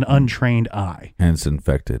garage. It's an untrained eye. And it's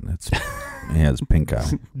infected. It has pink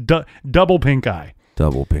eye. Double pink eye.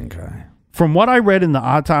 Double pink eye. From what I read in the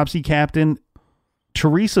autopsy, Captain,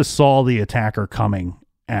 Teresa saw the attacker coming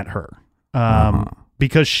at her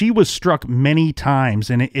because she was struck many times,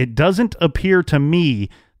 and it doesn't appear to me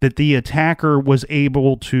that the attacker was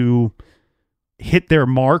able to hit their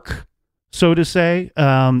mark, so to say.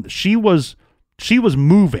 She was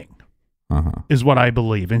moving, is what I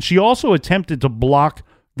believe, and she also attempted to block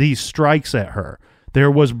these strikes at her. There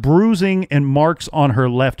was bruising and marks on her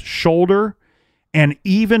left shoulder, and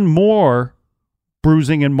even more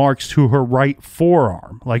bruising and marks to her right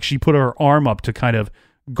forearm, like she put her arm up to kind of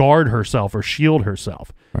guard herself or shield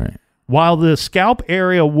herself. Right. While the scalp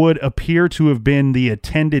area would appear to have been the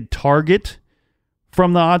intended target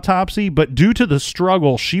from the autopsy, but due to the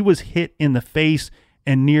struggle, she was hit in the face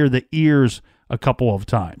and near the ears a couple of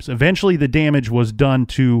times. Eventually, the damage was done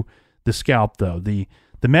to the scalp, though. The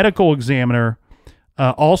medical examiner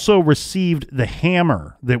also received the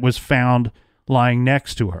hammer that was found lying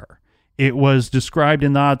next to her. It was described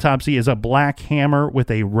in the autopsy as a black hammer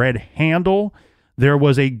with a red handle. There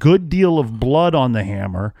was a good deal of blood on the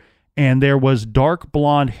hammer, and there was dark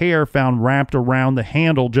blonde hair found wrapped around the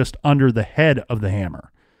handle just under the head of the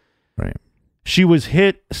hammer. Right. She was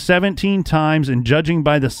hit 17 times, and judging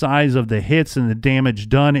by the size of the hits and the damage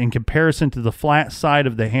done in comparison to the flat side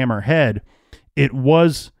of the hammer head, it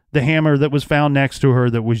was the hammer that was found next to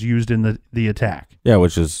her that was used in the attack. Yeah,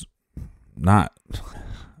 which is not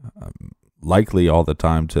likely all the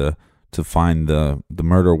time to find the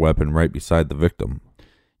murder weapon right beside the victim.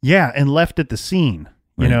 Yeah, and left at the scene.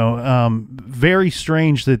 Right. You know, very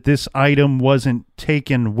strange that this item wasn't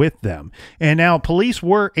taken with them. And now police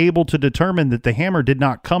were able to determine that the hammer did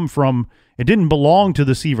not come from, it didn't belong to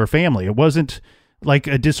the Seaver family. It wasn't like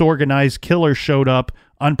a disorganized killer showed up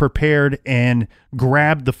unprepared and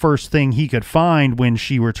grabbed the first thing he could find when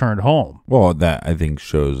she returned home. Well, that I think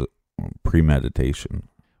shows premeditation.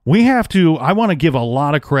 We have to, I want to give a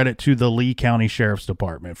lot of credit to the Lee County Sheriff's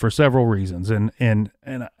Department for several reasons. And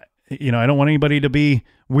you know, I don't want anybody to be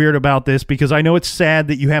weird about this because I know it's sad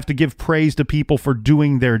that you have to give praise to people for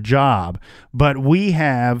doing their job, but we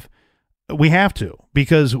have to,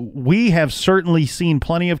 because we have certainly seen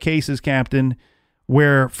plenty of cases, Captain,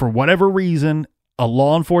 where for whatever reason, a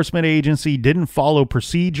law enforcement agency didn't follow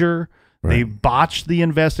procedure. Right. They botched the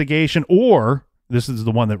investigation, or this is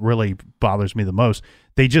the one that really bothers me the most,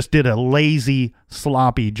 they just did a lazy,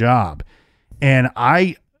 sloppy job. And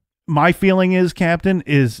my feeling is, Captain,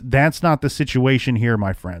 is that's not the situation here,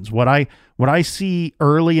 my friends. What I see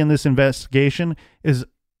early in this investigation is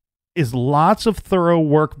lots of thorough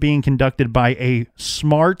work being conducted by a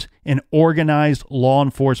smart and organized law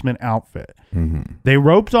enforcement outfit. Mm-hmm. They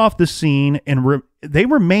roped off the scene and they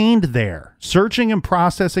remained there, searching and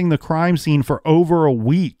processing the crime scene for over a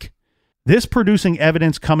week. This producing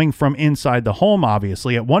evidence coming from inside the home,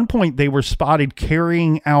 obviously. At one point, they were spotted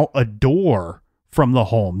carrying out a door from the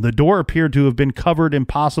home. The door appeared to have been covered in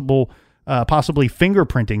possibly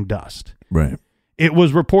fingerprinting dust. Right. It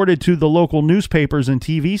was reported to the local newspapers and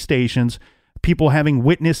TV stations, people having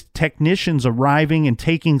witnessed technicians arriving and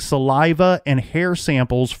taking saliva and hair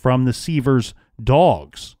samples from the Seavers'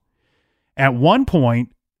 dogs. At one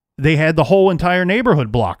point, they had the whole entire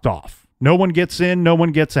neighborhood blocked off. No one gets in, no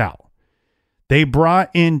one gets out. They brought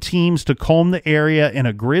in teams to comb the area in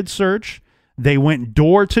a grid search. They went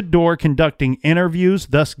door to door conducting interviews,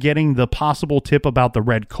 thus getting the possible tip about the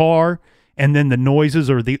red car, and then the noises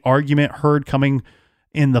or the argument heard coming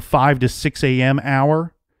in the 5 to 6 a.m.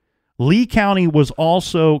 hour. Lee County was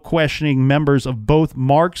also questioning members of both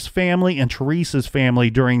Mark's family and Teresa's family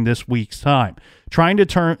during this week's time, trying to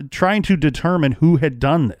determine who had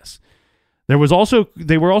done this. They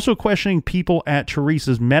were also questioning people at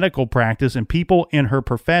Teresa's medical practice and people in her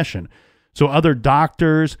profession. So other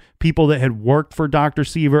doctors, people that had worked for Dr.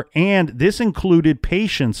 Seaver, and this included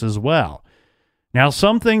patients as well. Now,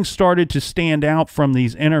 some things started to stand out from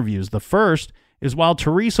these interviews. The first is while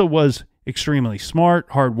Teresa was extremely smart,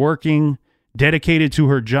 hardworking, dedicated to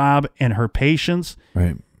her job and her patients,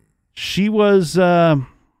 right, she was, I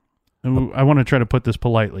want to try to put this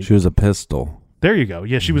politely. She was a pistol. There you go.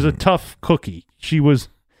 Yeah, she was a tough cookie. She was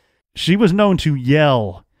known to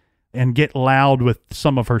yell and get loud with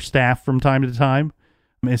some of her staff from time to time.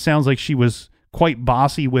 It sounds like she was quite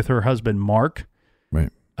bossy with her husband, Mark. Right.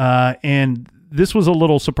 And this was a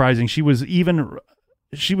little surprising. She was even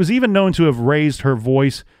known to have raised her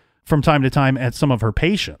voice from time to time at some of her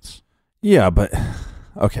patients. Yeah, but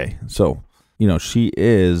okay. So, she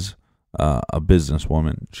is a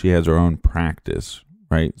businesswoman. She has her own practice,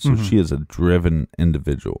 right? So she is a driven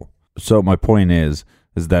individual. So my point is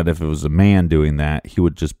that if it was a man doing that, he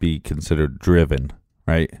would just be considered driven,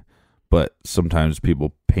 right? But sometimes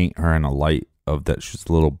people paint her in a light of that she's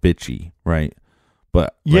a little bitchy, right?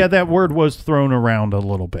 But yeah, that word was thrown around a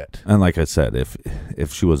little bit. And like I said,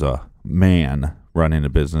 if she was a man running a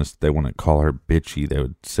business, they wouldn't call her bitchy. They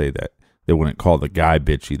would say that. They wouldn't call the guy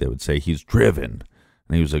bitchy. They would say he's driven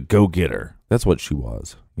and he was a go-getter. That's what she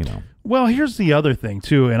was, Well, here's the other thing,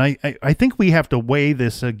 too, and I think we have to weigh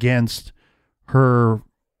this against her,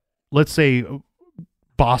 let's say,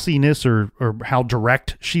 bossiness or how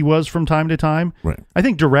direct she was from time to time. Right. I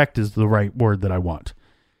think direct is the right word that I want.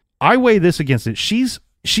 I weigh this against it. She's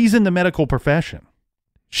in the medical profession.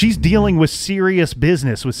 She's dealing with serious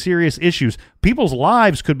business, with serious issues. People's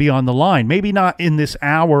lives could be on the line. Maybe not in this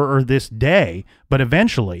hour or this day, but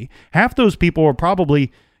eventually. Half those people are probably,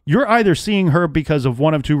 you're either seeing her because of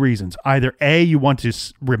one of two reasons. Either A, you want to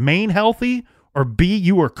remain healthy, or B,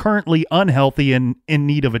 you are currently unhealthy and in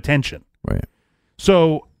need of attention. Right.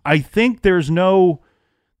 So I think there's no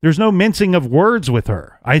mincing of words with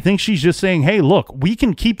her. I think she's just saying, hey, look, we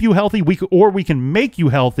can keep you healthy, or we can make you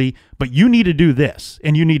healthy, but you need to do this,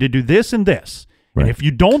 and you need to do this and this. Right. And if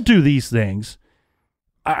you don't do these things,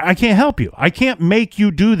 I can't help you. I can't make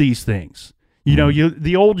you do these things. You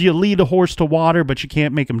lead a horse to water, but you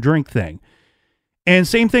can't make him drink thing. And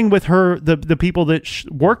same thing with her, the people that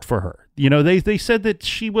worked for her. They said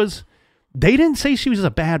that they didn't say she was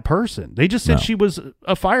a bad person. They just said she was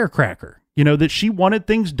a firecracker. That she wanted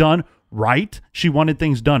things done right. She wanted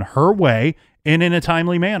things done her way and in a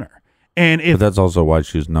timely manner. But that's also why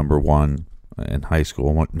she was number one in high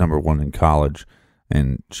school, number one in college,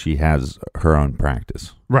 and she has her own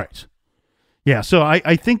practice. Right. Yeah, so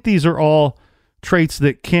I think these are all traits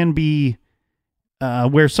that can be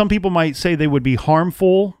where some people might say they would be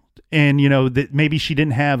harmful, and that maybe she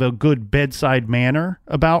didn't have a good bedside manner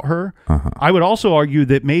about her. I would also argue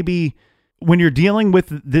that maybe when you're dealing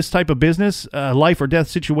with this type of business, life or death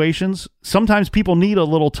situations, sometimes people need a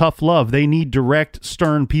little tough love. They need direct,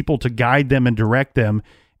 stern people to guide them and direct them,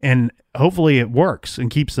 and hopefully it works and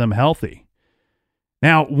keeps them healthy.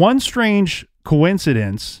 Now, one strange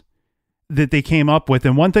coincidence that they came up with,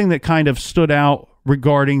 and one thing that kind of stood out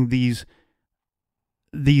regarding these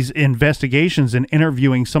investigations and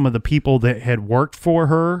interviewing some of the people that had worked for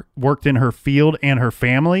her, worked in her field and her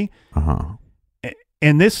family,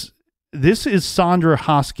 and this is Sandra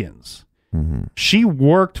Hoskins. Mm-hmm. She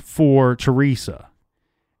worked for Teresa,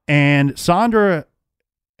 and Sandra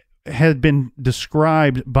had been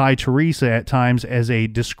described by Teresa at times as a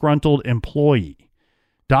disgruntled employee.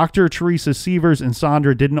 Dr. Teresa Sievers and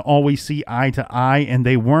Sandra didn't always see eye to eye, and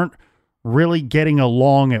they weren't really getting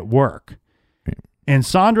along at work. And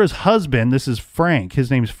Sandra's husband, this is Frank, his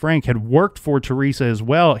name's Frank, had worked for Teresa as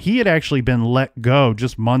well. He had actually been let go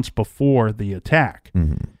just months before the attack.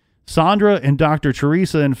 Mm-hmm. Sandra and Dr.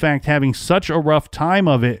 Teresa, in fact, having such a rough time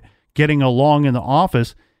of it, getting along in the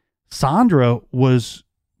office, Sandra was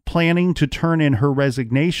planning to turn in her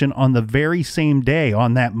resignation on the very same day,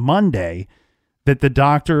 on that Monday, that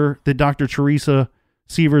Dr. Teresa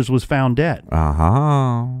Sievers was found dead.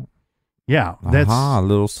 Yeah, that's a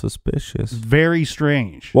little suspicious. Very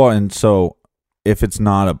strange. Well, and so if it's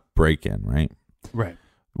not a break-in, right? Right.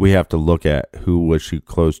 We have to look at who was she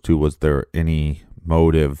close to. Was there any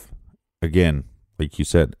motive? Again, like you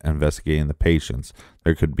said, investigating the patients.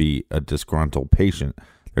 There could be a disgruntled patient.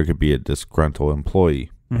 There could be a disgruntled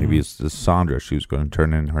employee. Maybe it's just Sandra. She was going to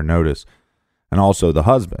turn in her notice. And also the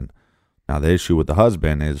husband. Now, the issue with the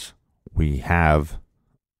husband is we have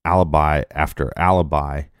alibi after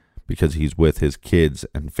alibi because he's with his kids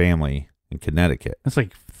and family in Connecticut. That's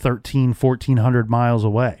like 1,400 miles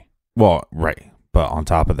away. Well, right. But on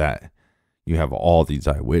top of that, you have all these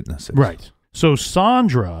eyewitnesses. Right. So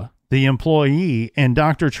Sandra, the employee, and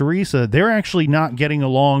Dr. Teresa, they're actually not getting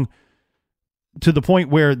along to the point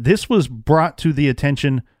where this was brought to the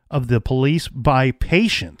attention of the police by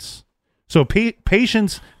patients. So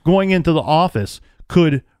patients going into the office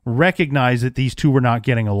could recognize that these two were not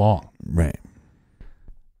getting along. Right.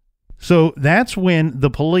 So that's when the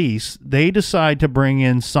police, they decide to bring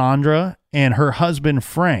in Sandra and her husband,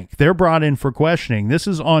 Frank. They're brought in for questioning. This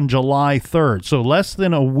is on July 3rd, so less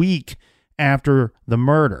than a week after the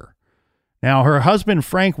murder. Now, her husband,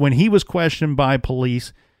 Frank, when he was questioned by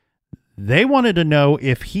police, they wanted to know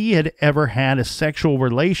if he had ever had a sexual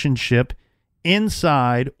relationship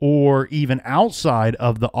inside or even outside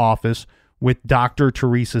of the office with Dr.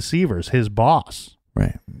 Teresa Sievers, his boss.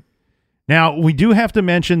 Right. Now, we do have to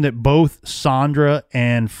mention that both Sandra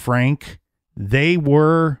and Frank, they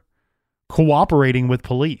were cooperating with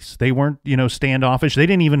police. They weren't, standoffish. They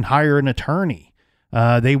didn't even hire an attorney.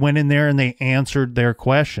 They went in there and they answered their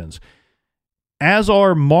questions. As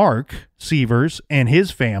are Mark Sievers and his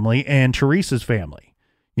family and Teresa's family.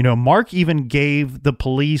 Mark even gave the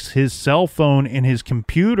police his cell phone and his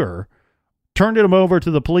computer, turned him over to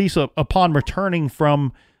the police upon returning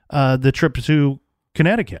from the trip to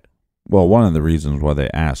Connecticut. Well, one of the reasons why they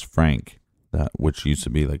asked Frank, which used to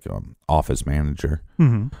be like an office manager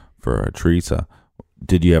for Teresa,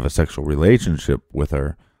 did you have a sexual relationship with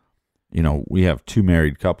her? We have two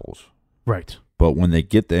married couples, right? But when they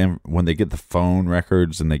get the phone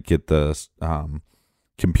records and they get the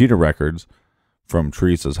computer records from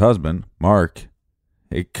Teresa's husband, Mark,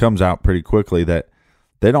 it comes out pretty quickly that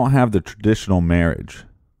they don't have the traditional marriage.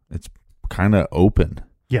 It's kind of open.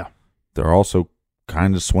 Yeah. They're also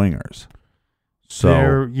kind of swingers.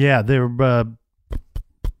 So they're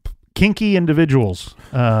kinky individuals.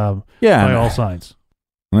 By all signs.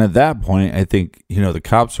 And at that point, I think, the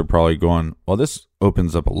cops are probably going, well, this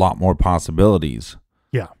opens up a lot more possibilities.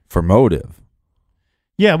 Yeah. For motive.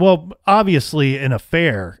 Yeah, well, obviously an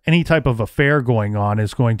affair, any type of affair going on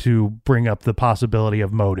is going to bring up the possibility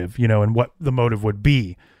of motive, and what the motive would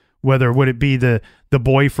be. Whether would it be the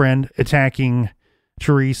boyfriend attacking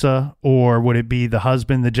Teresa, or would it be the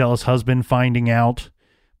husband, the jealous husband finding out?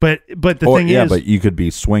 But the thing is... but you could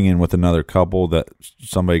be swinging with another couple that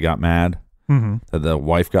somebody got mad, that the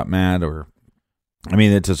wife got mad, or...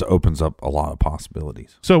 it just opens up a lot of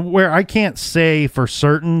possibilities. So where I can't say for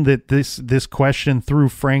certain that this question threw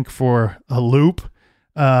Frank for a loop,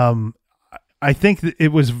 I think that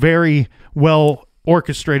it was very well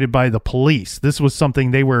orchestrated by the police. This was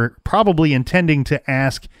something they were probably intending to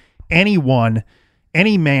ask any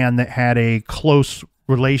man that had a close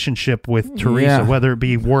relationship with Teresa, whether it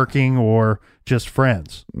be working or just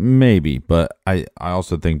friends. Maybe, but I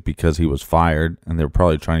also think because he was fired, and they're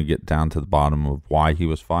probably trying to get down to the bottom of why he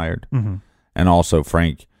was fired. And also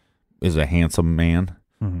Frank is a handsome man,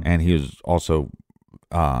 and he was also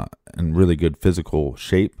in really good physical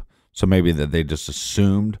shape. So maybe that they just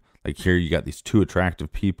assumed, like, here you got these two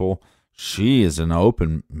attractive people. She is in an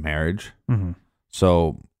open marriage.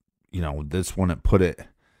 So, this wouldn't put it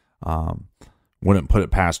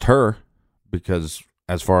past her, because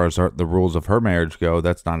as far as the rules of her marriage go,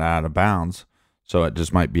 that's not out of bounds. So it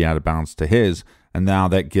just might be out of bounds to his. And now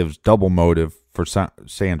that gives double motive for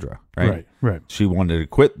Sandra, right? Right. She wanted to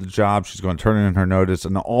quit the job. She's going to turn in her notice.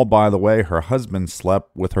 And all, by the way, her husband slept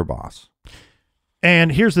with her boss.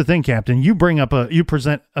 And here's the thing, Captain. You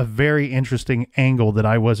present a very interesting angle that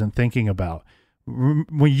I wasn't thinking about. When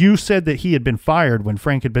you said that he had been fired when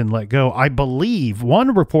Frank had been let go, I believe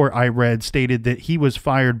one report I read stated that he was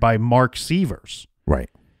fired by Mark Sievers. Right.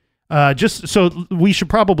 Just so we should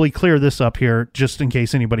probably clear this up here, just in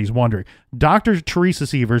case anybody's wondering. Dr. Teresa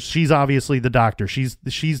Sievers, she's obviously the doctor. She's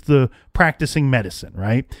the practicing medicine,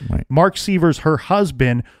 right? Mark Sievers, her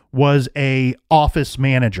husband, was a office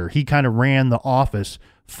manager. He kind of ran the office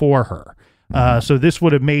for her. So this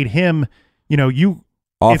would have made him,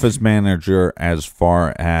 office manager as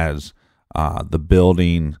far as the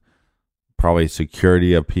building, probably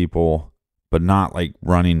security of people, but not like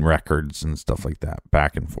running records and stuff like that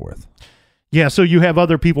back and forth. Yeah, so you have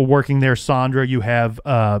other people working there. Sandra, you have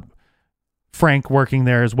Frank working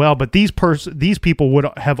there as well. But these people would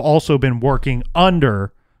have also been working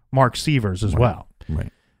under Mark Sievers as well.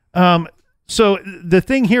 Right. So the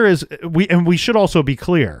thing here is, we should also be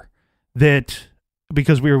clear that,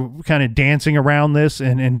 because we were kind of dancing around this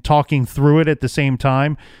and talking through it at the same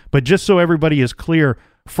time, but just so everybody is clear,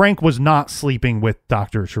 Frank was not sleeping with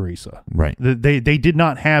Dr. Teresa. Right. They did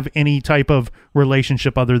not have any type of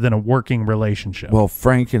relationship other than a working relationship. Well,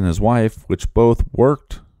 Frank and his wife, which both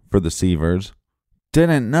worked for the Sievers,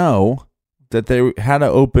 didn't know that they had an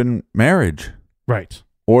open marriage. Right.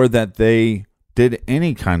 Or that they did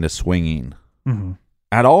any kind of swinging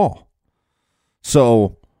at all.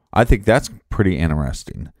 So I think that's pretty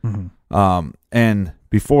interesting. And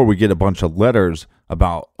before we get a bunch of letters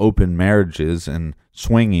about open marriages and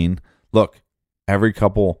swinging, look, every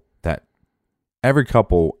couple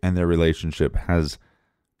and their relationship has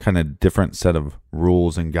kind of different set of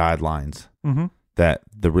rules and guidelines that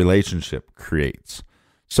the relationship creates.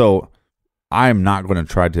 So I'm not going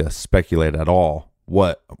to try to speculate at all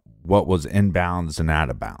what was in bounds and out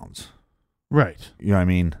of bounds. Right. You know what I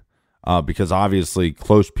mean? Because obviously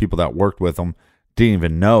close people that worked with them didn't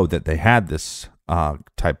even know that they had this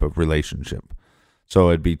type of relationship. So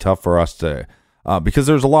it'd be tough for us to, because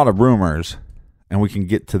there's a lot of rumors, and we can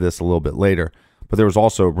get to this a little bit later, but there was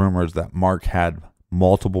also rumors that Mark had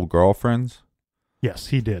multiple girlfriends. Yes,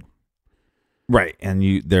 he did. Right.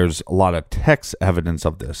 And there's a lot of text evidence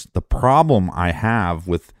of this. The problem I have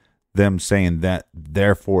with them saying that,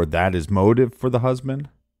 therefore, that is motive for the husband,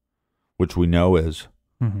 which we know is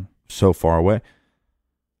so far away.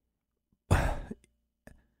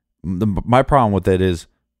 My problem with it is,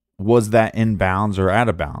 was that in bounds or out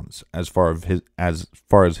of bounds as far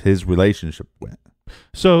as his relationship went?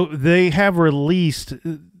 So they have released,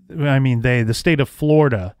 the state of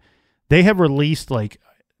Florida, they have released like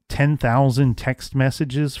 10,000 text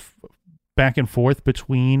messages back and forth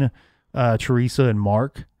between Teresa and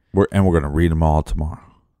Mark. We're going to read them all tomorrow.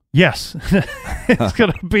 Yes. It's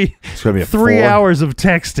going to be a 3 hours of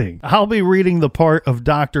texting. I'll be reading the part of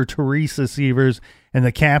Dr. Teresa Sievers, and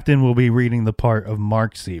the captain will be reading the part of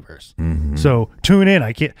Mark Sievers. Mm-hmm. So tune in.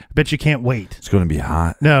 I bet you can't wait. It's going to be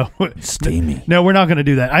hot. No. Steamy. No, we're not going to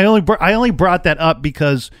do that. I only brought that up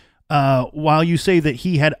because while you say that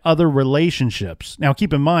he had other relationships, now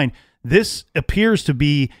keep in mind, this appears to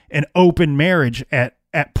be an open marriage at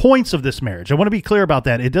points of this marriage. I want to be clear about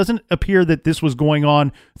that. It doesn't appear that this was going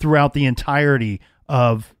on throughout the entirety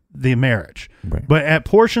of the marriage. Right. But at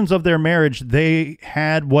portions of their marriage, they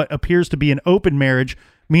had what appears to be an open marriage,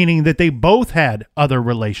 meaning that they both had other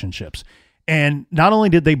relationships. And not only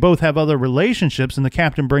did they both have other relationships, and the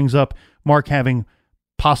captain brings up Mark having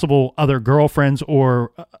possible other girlfriends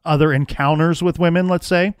or other encounters with women, let's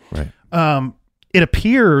say. Right. It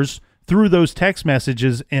appears through those text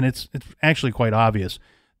messages, and it's actually quite obvious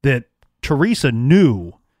that Teresa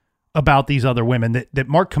knew about these other women, that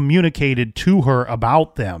Mark communicated to her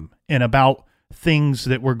about them and about things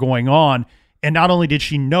that were going on. And not only did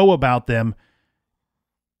she know about them,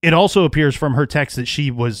 it also appears from her text that she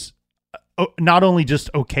was not only just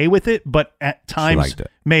okay with it, but at times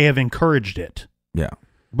may have encouraged it. Yeah.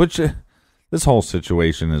 Which this whole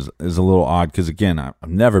situation is a little odd because, again, I've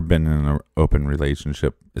never been in an open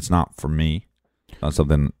relationship. It's not for me. Not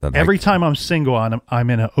something that every time I'm single, I'm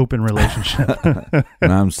in an open relationship.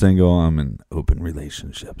 When I'm single, I'm in open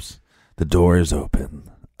relationships. The door is open.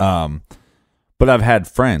 But I've had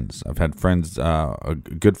friends. A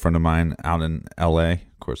good friend of mine out in L.A.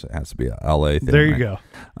 Of course, it has to be a L.A. thing. There you go.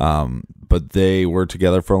 But they were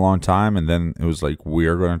together for a long time, and then it was like,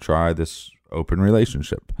 we're going to try this open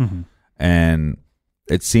relationship. Mm-hmm. And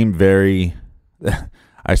it seemed very...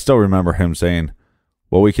 I still remember him saying,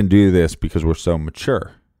 well, we can do this because we're so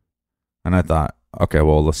mature. And I thought, okay,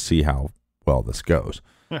 well, let's see how well this goes.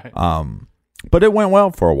 Right. But it went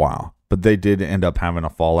well for a while. But they did end up having a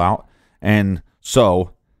fallout. And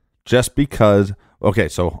so just because, okay,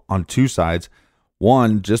 so on two sides,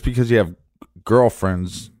 one, just because you have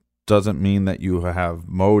girlfriends doesn't mean that you have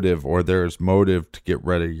motive or there's motive to get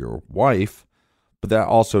rid of your wife. But that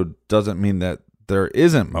also doesn't mean that there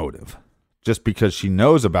isn't motive. Just because she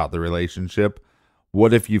knows about the relationship,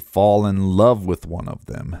 what if you fall in love with one of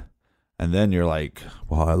them? And then you're like,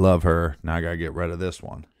 well, I love her. Now I got to get rid of this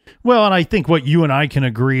one. Well, and I think what you and I can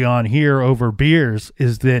agree on here over beers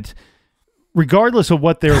is that regardless of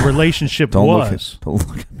what their relationship don't was. Don't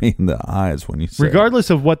look at me in the eyes when you say regardless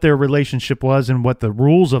of what their relationship was and what the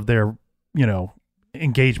rules of their,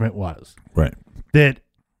 engagement was. Right. That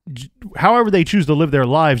however they choose to live their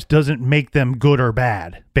lives doesn't make them good or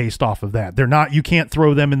bad based off of that. You can't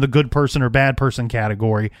throw them in the good person or bad person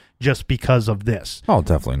category just because of this. Oh,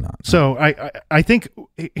 definitely not. So I think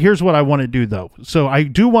here's what I want to do though. So I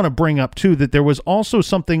do want to bring up too that there was also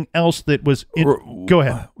something else that was go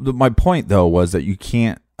ahead. My point though was that you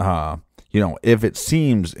can't, if it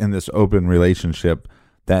seems in this open relationship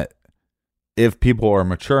that if people are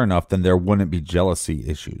mature enough, then there wouldn't be jealousy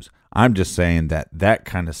issues. I'm just saying that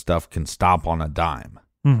kind of stuff can stop on a dime,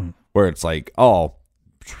 where it's like, oh,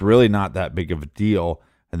 it's really not that big of a deal,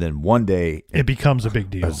 and then one day it becomes a big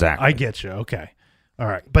deal. Exactly. I get you. Okay, all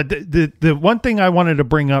right. But the one thing I wanted to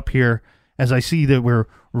bring up here, as I see that we're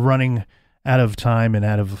running out of time and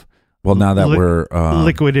out of now that we're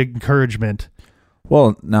liquid encouragement.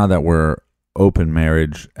 Well, now that we're open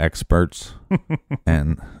marriage experts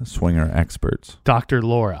and swinger experts, Dr.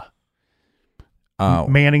 Laura.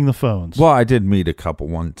 Manning the phones. Well, I did meet a couple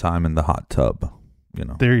one time in the hot tub,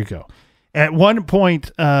 There you go. At one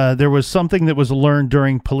point, there was something that was learned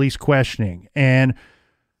during police questioning. And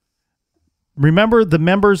remember the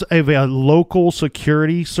members of a local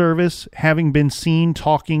security service having been seen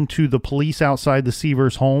talking to the police outside the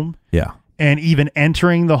Sievers home? Yeah. And even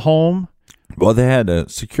entering the home? Well, they had a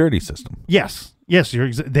security system. Yes.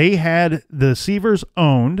 They had the Sievers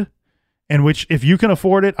owned And which, if you can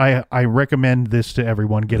afford it, I recommend this to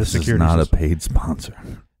everyone. Get a security system. This is not a paid sponsor.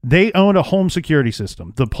 They owned a home security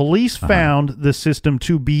system. The police found the system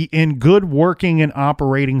to be in good working and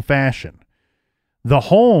operating fashion. The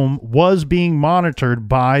home was being monitored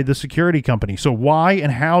by the security company. So why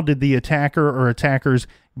and how did the attacker or attackers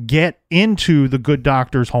get into the good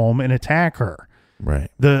doctor's home and attack her? Right.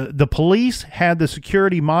 The police had the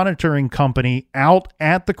security monitoring company out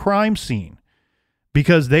at the crime scene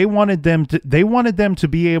because they wanted them to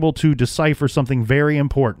be able to decipher something very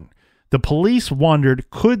important. The police wondered,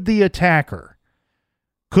 could the attacker,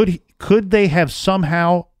 could they have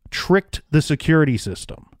somehow tricked the security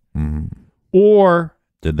system? Mm-hmm. Or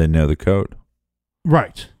did they know the code?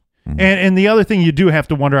 Right. Mm-hmm. And the other thing you do have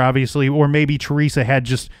to wonder, obviously, or maybe Teresa had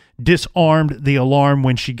just disarmed the alarm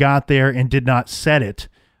when she got there and did not set it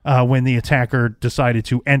when the attacker decided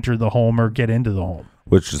to enter the home or get into the home.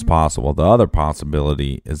 Which is possible. The other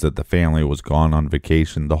possibility is that the family was gone on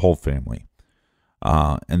vacation, the whole family.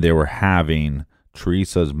 And they were having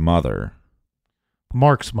Teresa's mother.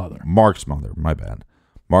 Mark's mother, my bad.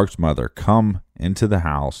 Mark's mother come into the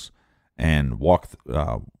house and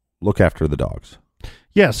look after the dogs.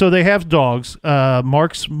 Yeah, so they have dogs.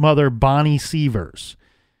 Mark's mother, Bonnie Sievers.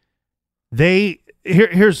 We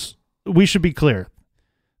should be clear.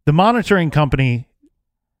 The monitoring company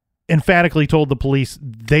emphatically told the police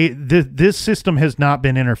this system has not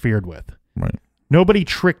been interfered with. Right. Nobody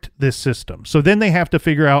tricked this system. So then they have to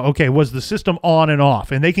figure out, okay, was the system on and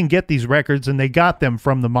off? And they can get these records, and they got them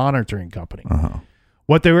from the monitoring company. Uh-huh.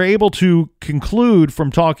 What they were able to conclude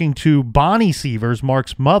from talking to Bonnie Sievers,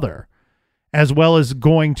 Mark's mother, as well as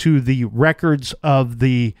going to the records of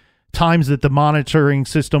the times that the monitoring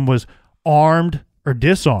system was armed or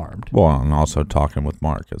disarmed. Well, and also talking with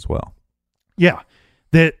Mark as well. Yeah.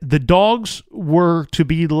 That the dogs were to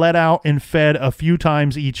be let out and fed a few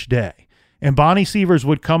times each day. And Bonnie Sievers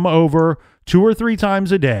would come over 2 or 3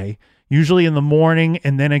 times a day, usually in the morning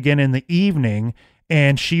and then again in the evening,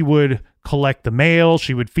 and she would collect the mail,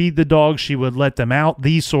 she would feed the dogs, she would let them out,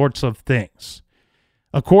 these sorts of things.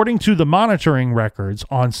 According to the monitoring records,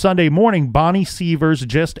 on Sunday morning, Bonnie Sievers,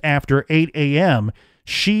 just after 8 a.m.,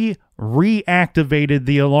 she reactivated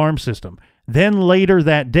the alarm system. Then later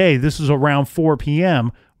that day, this is around 4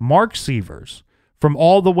 p.m., Mark Sievers, from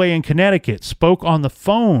all the way in Connecticut, spoke on the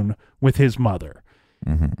phone with his mother.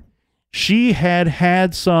 Mm-hmm. She said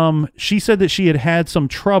that she had had some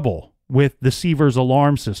trouble with the Sievers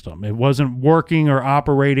alarm system. It wasn't working or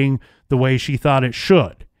operating the way she thought it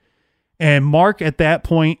should. And Mark at that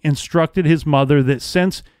point instructed his mother that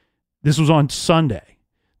since this was on Sunday,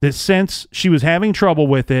 that since she was having trouble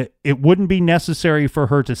with it, it wouldn't be necessary for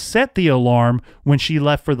her to set the alarm when she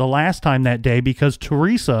left for the last time that day because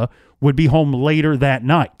Teresa would be home later that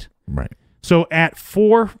night. Right. So at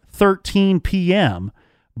 4:13 p.m.,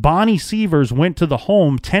 Bonnie Sievers went to the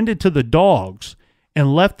home, tended to the dogs,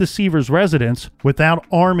 and left the Sievers residence without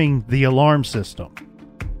arming the alarm system.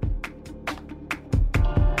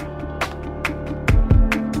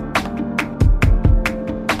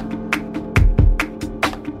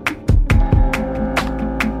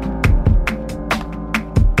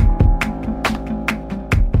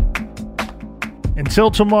 Until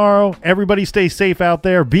tomorrow, everybody stay safe out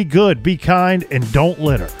there. Be good, be kind, and don't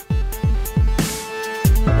litter.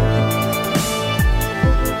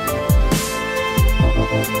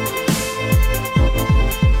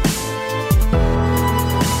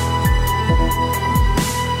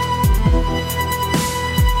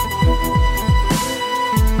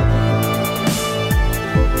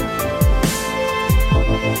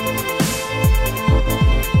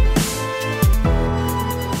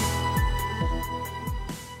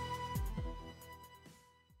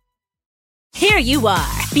 Here you are,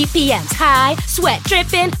 BPMs high, sweat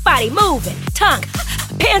dripping, body moving, tongue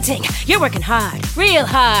panting. You're working hard, real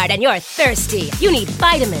hard, and you're thirsty. You need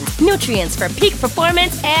vitamins, nutrients for peak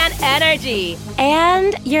performance and energy.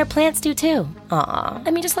 And your plants do too. Aw,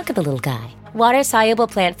 I mean, just look at the little guy. Water-soluble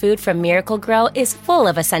plant food from Miracle Grow is full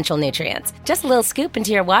of essential nutrients. Just a little scoop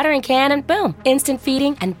into your watering can and boom, instant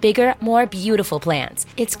feeding and bigger, more beautiful plants.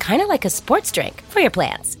 It's kind of like a sports drink for your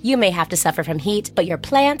plants. You may have to suffer from heat, but your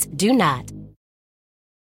plants do not.